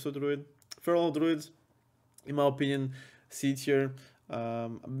talked to resto druid. Feral druids, in my opinion, C tier.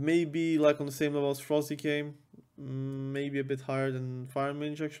 Maybe like on the same level as Frost Decay, maybe a bit higher than Fire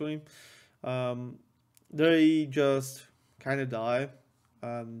Mage actually. They just kind of die.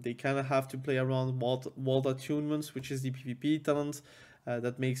 They kind of have to play around walled attunements, which is the PvP talent.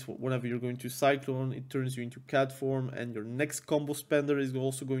 That makes whenever you're going to Cyclone, it turns you into cat form, and your next combo spender is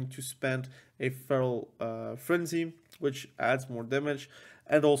also going to spend a Feral Frenzy, which adds more damage,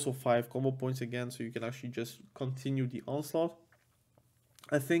 and also 5 combo points again, so you can actually just continue the onslaught.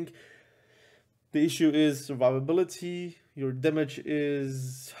 I think the issue is survivability. Your damage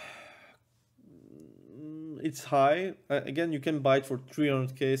is... it's high. Again, you can buy it for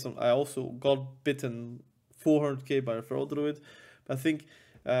 300k, so I also got bitten 400k by a Feral Druid. I think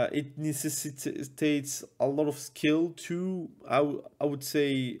it necessitates a lot of skill to, I would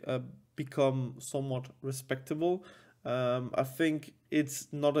say, become somewhat respectable. I think it's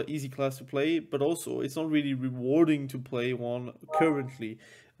not an easy class to play, but also it's not really rewarding to play one currently.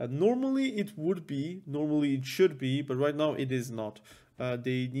 Normally it would be, normally it should be, but right now it is not.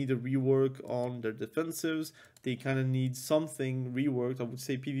 They need a rework on their defensives. They kind of need something reworked. I would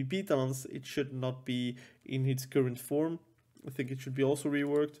say PvP talents, it should not be in its current form. I think it should be also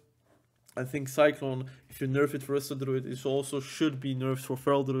reworked. I think Cyclone, if you nerf it for Resto Druid, it also should be nerfed for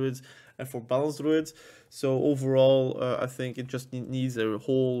Feral Druids and for Balanced Druids. So overall, I think it just needs a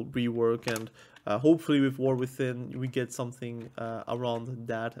whole rework, and hopefully with War Within, we get something around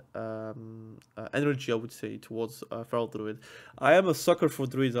that energy, I would say, towards Feral Druid. I am a sucker for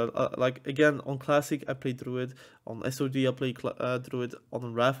Druids. Like, again, on Classic, I play Druid. On SOD, I play Druid.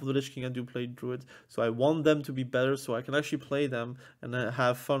 On Wrath of the Lich King, I do play Druid. So I want them to be better so I can actually play them and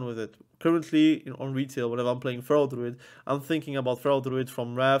have fun with it. Currently, on retail, whenever I'm playing Feral Druid, I'm thinking about Feral Druid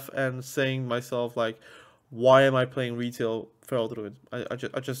from Wrath and saying myself, like, why am I playing retail Feral Druid? I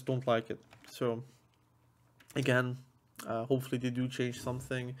just don't like it. So, again, hopefully they do change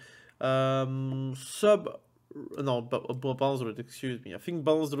something. Balanced Druid, excuse me. I think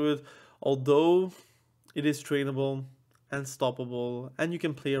Balanced Druid, although it is trainable and stoppable, and you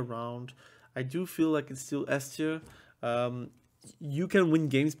can play around, I do feel like it's still S tier. You can win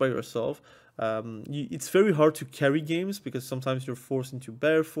games by yourself. It's very hard to carry games because sometimes you're forced into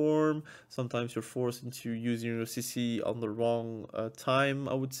bear form, sometimes you're forced into using your CC on the wrong time,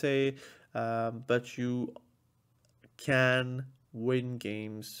 I would say, but you can win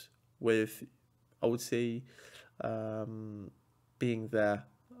games with, I would say, being there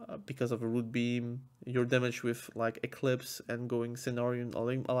because of a root beam, your damage with like Eclipse and going scenario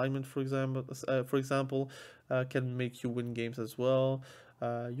alignment, for example, can make you win games as well.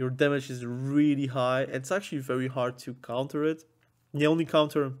 Your damage is really high. It's actually very hard to counter it. The only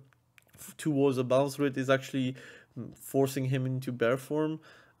counter towards a Balanced Druid is actually forcing him into bear form.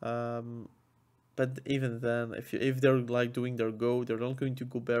 But even then, if they're like doing their go, they're not going to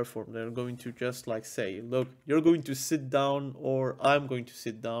go bear form. They're going to just like say, look, you're going to sit down, or I'm going to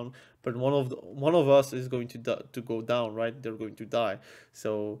sit down, but one of us is going to go down, right? They're going to die.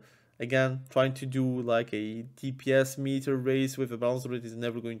 So again, trying to do like a DPS meter race with a Balanced Druid is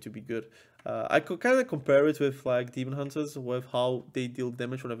never going to be good. I could kind of compare it with like Demon Hunters, with how they deal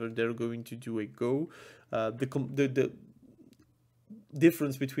damage whenever they're going to do a go. The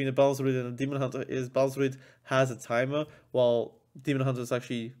difference between a Balanced Druid and a Demon Hunter is Balanced Druid has a timer, while Demon Hunters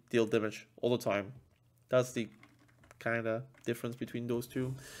actually deal damage all the time. That's the kind of difference between those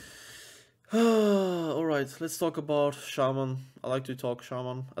two. Alright, let's talk about Shaman. I like to talk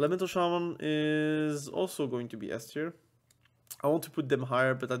Shaman. Elemental Shaman is also going to be S tier. I want to put them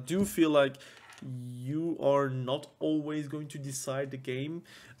higher, but I do feel like you are not always going to decide the game.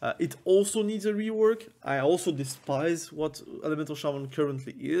 It also needs a rework. I also despise what Elemental Shaman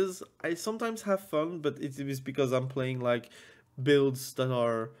currently is. I sometimes have fun, but it is because I'm playing like builds that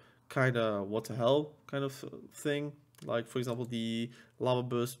are kind of what the hell kind of thing. Like, for example, the Lava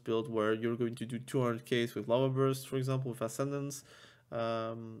Burst build where you're going to do 200k with Lava Burst, for example, with Ascendance.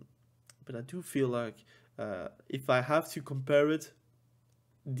 But I do feel like if I have to compare it,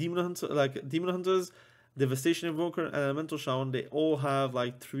 Demon Hunters, Devastation Invoker, and Elemental Shaman, they all have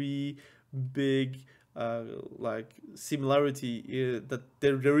like 3 big like similarity, that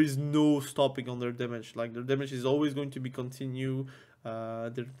there is no stopping on their damage. Like their damage is always going to be continue.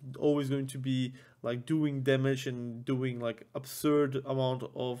 They're always going to be like doing damage and doing like absurd amount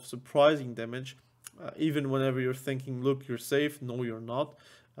of surprising damage. Even whenever you're thinking, look, you're safe, no, you're not.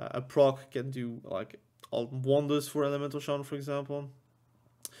 A proc can do like all wonders for Elemental Shaman, for example.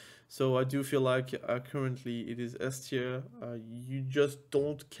 So I do feel like currently it is S tier. You just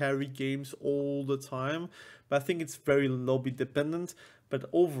don't carry games all the time, but I think it's very lobby dependent. But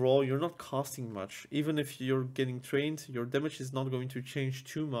overall, you're not costing much. Even if you're getting trained, your damage is not going to change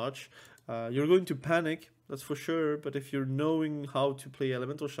too much. You're going to panic, that's for sure. But if you're knowing how to play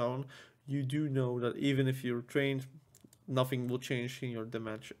Elemental Shaman, you do know that even if you're trained, nothing will change in your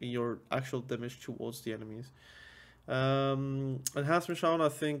damage, in your actual damage towards the enemies. Enhancement Shaman, I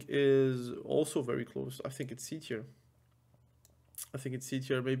think, is also very close. I think it's C tier. I think it's C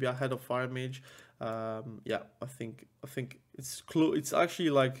tier, maybe ahead of Fire Mage. Yeah, I think it's close. It's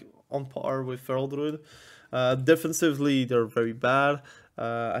actually like on par with Feral Druid. Defensively, they're very bad.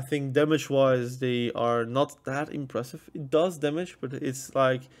 I think damage-wise, they are not that impressive. It does damage, but it's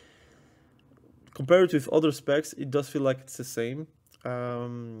like compared with other specs, it does feel like it's the same.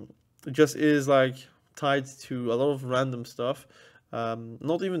 It just is like tied to a lot of random stuff.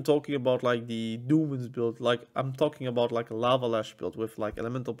 Not even talking about like the Doomans build, like I'm talking about like a Lava Lash build with like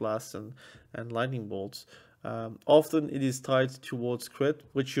Elemental Blasts and Lightning Bolts. Often it is tied towards crit,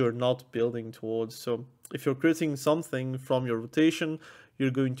 which you're not building towards. So if you're critting something from your rotation,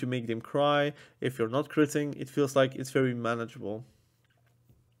 you're going to make them cry. If you're not critting, it feels like it's very manageable.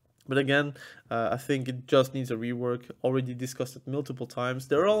 But again, I think it just needs a rework. Already discussed it multiple times.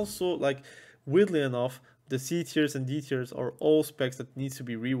 There are also, like, weirdly enough, the C tiers and D tiers are all specs that needs to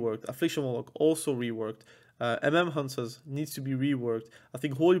be reworked. Affliction Warlock also reworked. Hunters needs to be reworked. I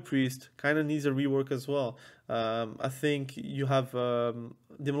think Holy Priest kind of needs a rework as well. I think you have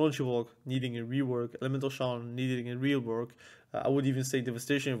Demonology Warlock needing a rework, Elemental Shaman needing a rework. I would even say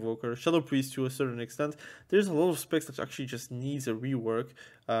Devastation Invoker, Shadow Priest to a certain extent. There's a lot of specs that actually just needs a rework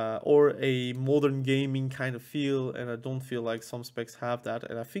or a modern gaming kind of feel, and I don't feel like some specs have that.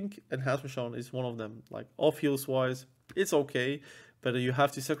 And I think Enhancement Shaman is one of them. Like off heals wise, it's okay, but you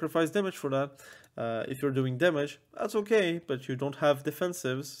have to sacrifice damage for that. If you're doing damage, that's okay, but you don't have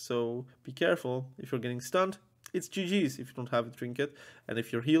defensives, so be careful. If you're getting stunned, it's GG's if you don't have a trinket, and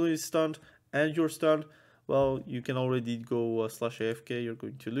if your healer is stunned and you're stunned, well, you can already go slash AFK, you're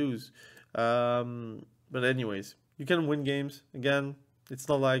going to lose. But anyways, you can win games. Again, it's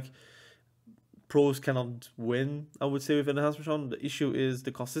not like pros cannot win, I would say, with Enhancement Shaman. The issue is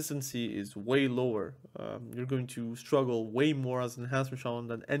the consistency is way lower. You're going to struggle way more as an Enhancement Shaman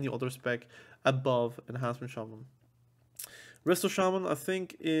than any other spec above Enhancement Shaman. Resto Shaman, I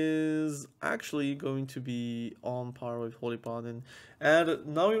think, is actually going to be on par with Holy Paladin. And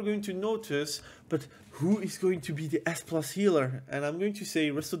now you're going to notice, but who is going to be the S+ healer? And I'm going to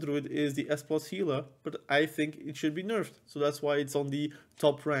say Resto Druid is the S+ healer, but I think it should be nerfed. So that's why it's on the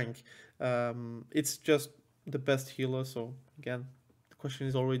top rank. It's just the best healer, so again, the question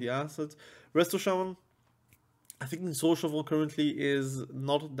is already answered. Resto Shaman, I think the Soul Shuffle currently is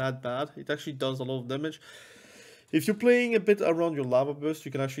not that bad. It actually does a lot of damage. If you're playing a bit around your lava burst,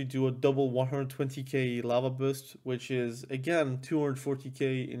 you can actually do a double 120k lava burst, which is again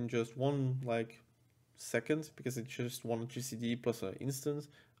 240k in just one like second, because it's just one GCD plus an instant,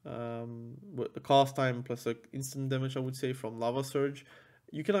 a cast time plus an instant damage, I would say, from lava surge.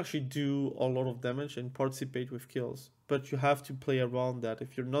 You can actually do a lot of damage and participate with kills, but you have to play around that.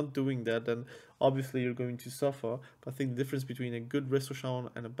 If you're not doing that, then obviously you're going to suffer. But I think the difference between a good Resto Shaman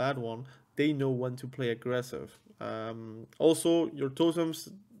and a bad one, they know when to play aggressive. Also, your totems,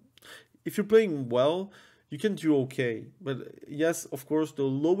 if you're playing well, you can do okay. But yes, of course, the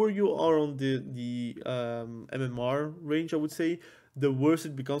lower you are on the MMR range, I would say, the worse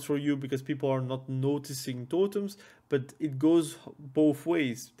it becomes for you, because people are not noticing totems, but it goes both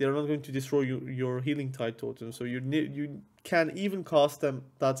ways. They're not going to destroy your healing tide totem, so you can even cast them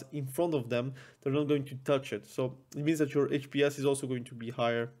that in front of them. They're not going to touch it, so it means that your HPS is also going to be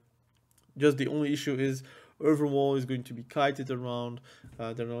higher. Just the only issue is Overwall is going to be kited around.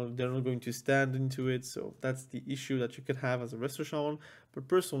 They're not going to stand into it, so that's the issue that you can have as a Resto Shaman. But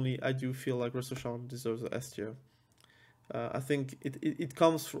personally, I do feel like Resto Shaman deserves an S tier. I think it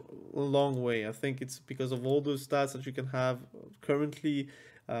comes a long way. I think it's because of all those stats that you can have currently,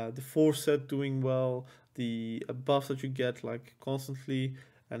 the force set doing well, the buffs that you get like constantly,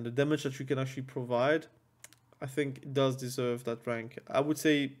 and the damage that you can actually provide. I think it does deserve that rank. I would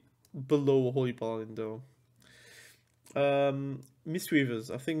say below Holy Paladin though. mistweavers.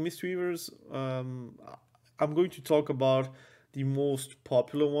 I think mistweavers. I'm going to talk about the most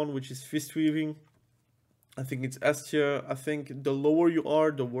popular one, which is fist weaving. I think it's S tier. I think the lower you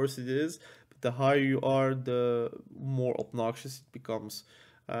are, the worse it is. But the higher you are, the more obnoxious it becomes.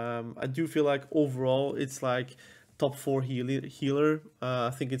 I do feel like overall it's like top 4 healer.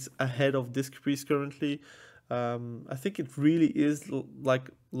 I think it's ahead of Disc Priest currently. I think it really is like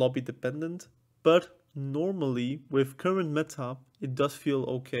lobby dependent, but normally with current meta it does feel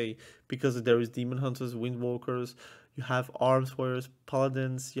okay because there is demon hunters, windwalkers, you have arms warriors,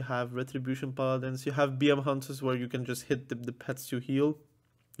 paladins, you have retribution paladins, you have BM hunters where you can just hit the pets to heal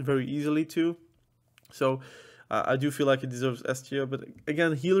very easily too. So I do feel like it deserves S tier, but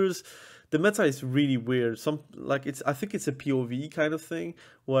again, healers, the meta is really weird. I think it's a POV kind of thing,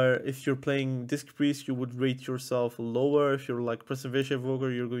 where if you're playing Disc Priest, you would rate yourself lower. If you're like Preservation Evoker,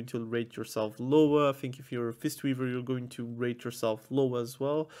 you're going to rate yourself lower. I think if you're a Fist Weaver, you're going to rate yourself low as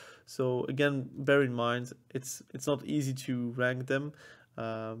well. So again, bear in mind, it's not easy to rank them,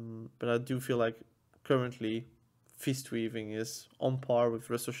 but I do feel like currently Fist Weaving is on par with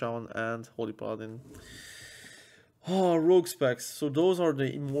Resto Shaman and Holy Paladin. Oh, rogue specs. So those are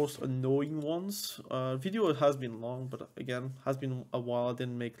the most annoying ones. Video has been long, but again, has been a while. I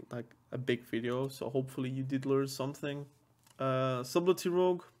didn't make like a big video, so hopefully you did learn something. Subtlety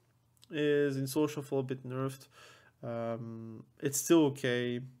rogue is in Soul Shuffle a bit nerfed. It's still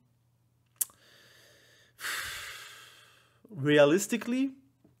okay. Realistically,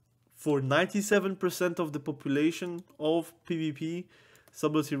 for 97% of the population of PvP,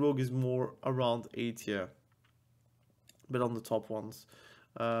 Subtlety rogue is more around A tier. But on the top ones,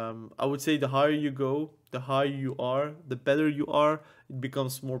 I would say the higher you go, the higher you are, the better you are, it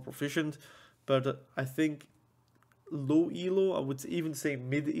becomes more proficient. But I think low elo, I would even say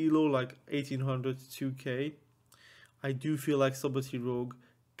mid elo, like 1800 to 2k, I do feel like Subtlety rogue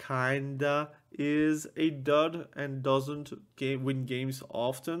kinda is a dud and doesn't win games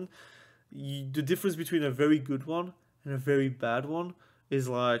often. The difference between a very good one and a very bad one is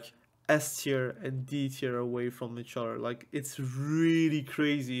like S tier and D tier away from each other. Like, it's really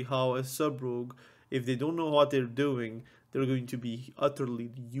crazy how a sub rogue, if they don't know what they're doing, they're going to be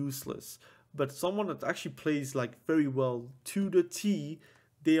utterly useless. But someone that actually plays like very well to the T,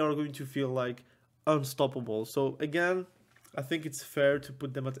 they are going to feel like unstoppable. So again, I think it's fair to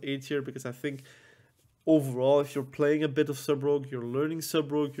put them at A tier because I think overall, if you're playing a bit of sub rogue, you're learning sub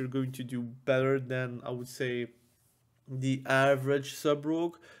rogue, you're going to do better than, I would say, the average sub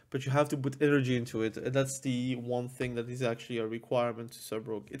rogue, but you have to put energy into it, and that's the one thing that is actually a requirement to sub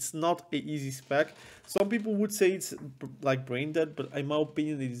rogue. It's not an easy spec. Some people would say it's like brain dead, but in my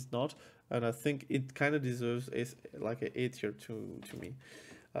opinion it is not, and I think it kind of deserves like an A tier to me.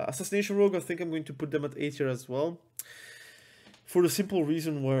 Assassination rogue, I think I'm going to put them at A tier as well, for the simple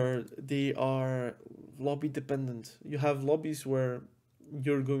reason where they are lobby dependent. You have lobbies where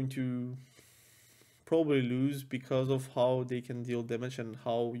you're going to probably lose because of how they can deal damage and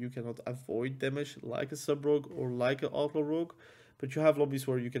how you cannot avoid damage like a sub rogue or like an outlaw rogue. But you have lobbies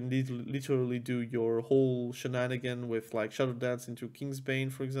where you can literally do your whole shenanigan with like shadowlands into Kingsbane,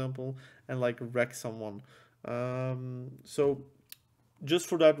 for example, and like wreck someone. So just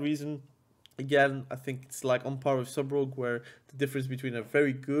for that reason, again, I think it's like on par with sub rogue, where the difference between a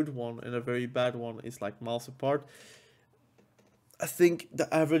very good one and a very bad one is like miles apart. I think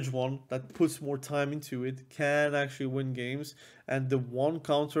the average one that puts more time into it can actually win games, and the one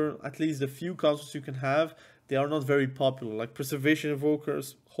counter, at least the few counters you can have, they are not very popular. Like Preservation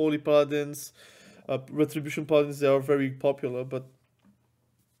Evokers, Holy Paladins, Retribution Paladins, they are very popular, but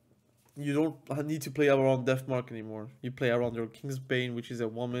you don't need to play around Deathmark anymore. You play around your Kingsbane, which is a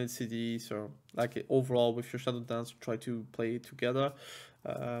 1-minute CD, so like overall with your Shadowlands, try to play it together.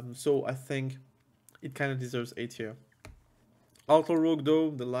 So I think it kind of deserves A tier. Outlaw rogue though,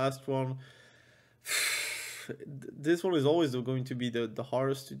 the last one, this one is always going to be the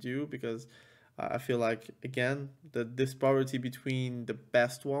hardest to do, because I feel like, again, the disparity between the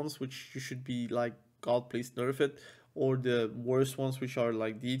best ones, which you should be like, God please nerf it, or the worst ones, which are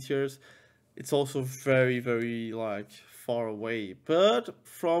like D tiers, it's also very, very like far away. But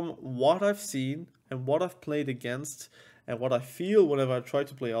from what I've seen and what I've played against and what I feel whenever I try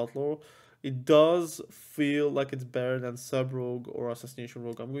to play Outlaw, it does feel like it's better than Sub Rogue or Assassination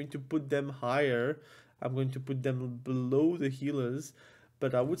Rogue. I'm going to put them higher. I'm going to put them below the healers.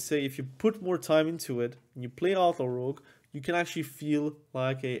 But I would say if you put more time into it and you play Outlaw Rogue, you can actually feel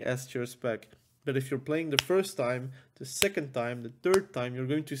like a S tier spec. But if you're playing the first time, the second time, the third time, you're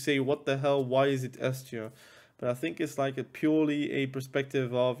going to say, what the hell, why is it S tier? but I think it's like a purely a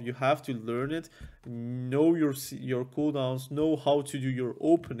perspective of you have to learn it, know your cooldowns, know how to do your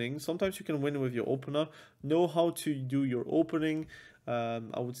opening. Sometimes you can win with your opener. Know how to do your opening.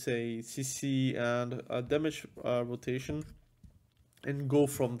 I would say CC and damage rotation, and go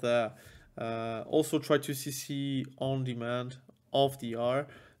from there. Also try to CC on demand off DR,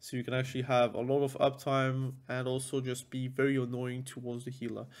 so you can actually have a lot of uptime and also just be very annoying towards the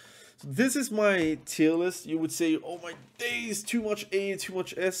healer. So this is my tier list. You would say, oh my days, too much A, too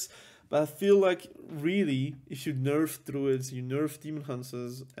much S. But I feel like really, if you nerf druids, you nerf demon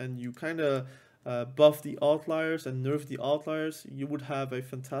hunters, and you kind of buff the outliers and nerf the outliers, you would have a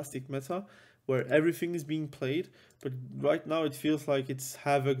fantastic meta where everything is being played. But right now it feels like it's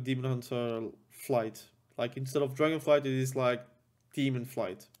Havoc, Demon Hunter, Flight. Like instead of Dragonflight, it is like Demon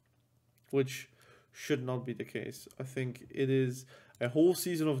Flight, which should not be the case. I think it is a whole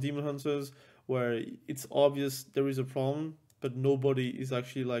season of Demon Hunters where it's obvious there is a problem, but nobody is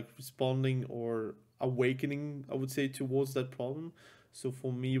actually like responding or awakening, I would say, towards that problem. So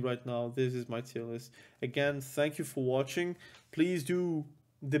for me right now, this is my tier list. Again, thank you for watching. Please do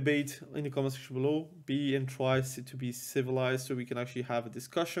debate in the comment section below. Be and try to be civilized so we can actually have a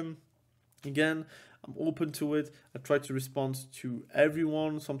discussion. Again, I'm open to it. I try to respond to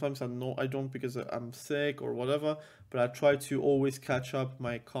everyone. Sometimes I know I don't because I'm sick or whatever, but I try to always catch up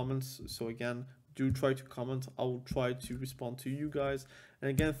my comments. So again, do try to comment. I will try to respond to you guys.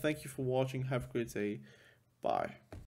 And again, thank you for watching. Have a great day. Bye.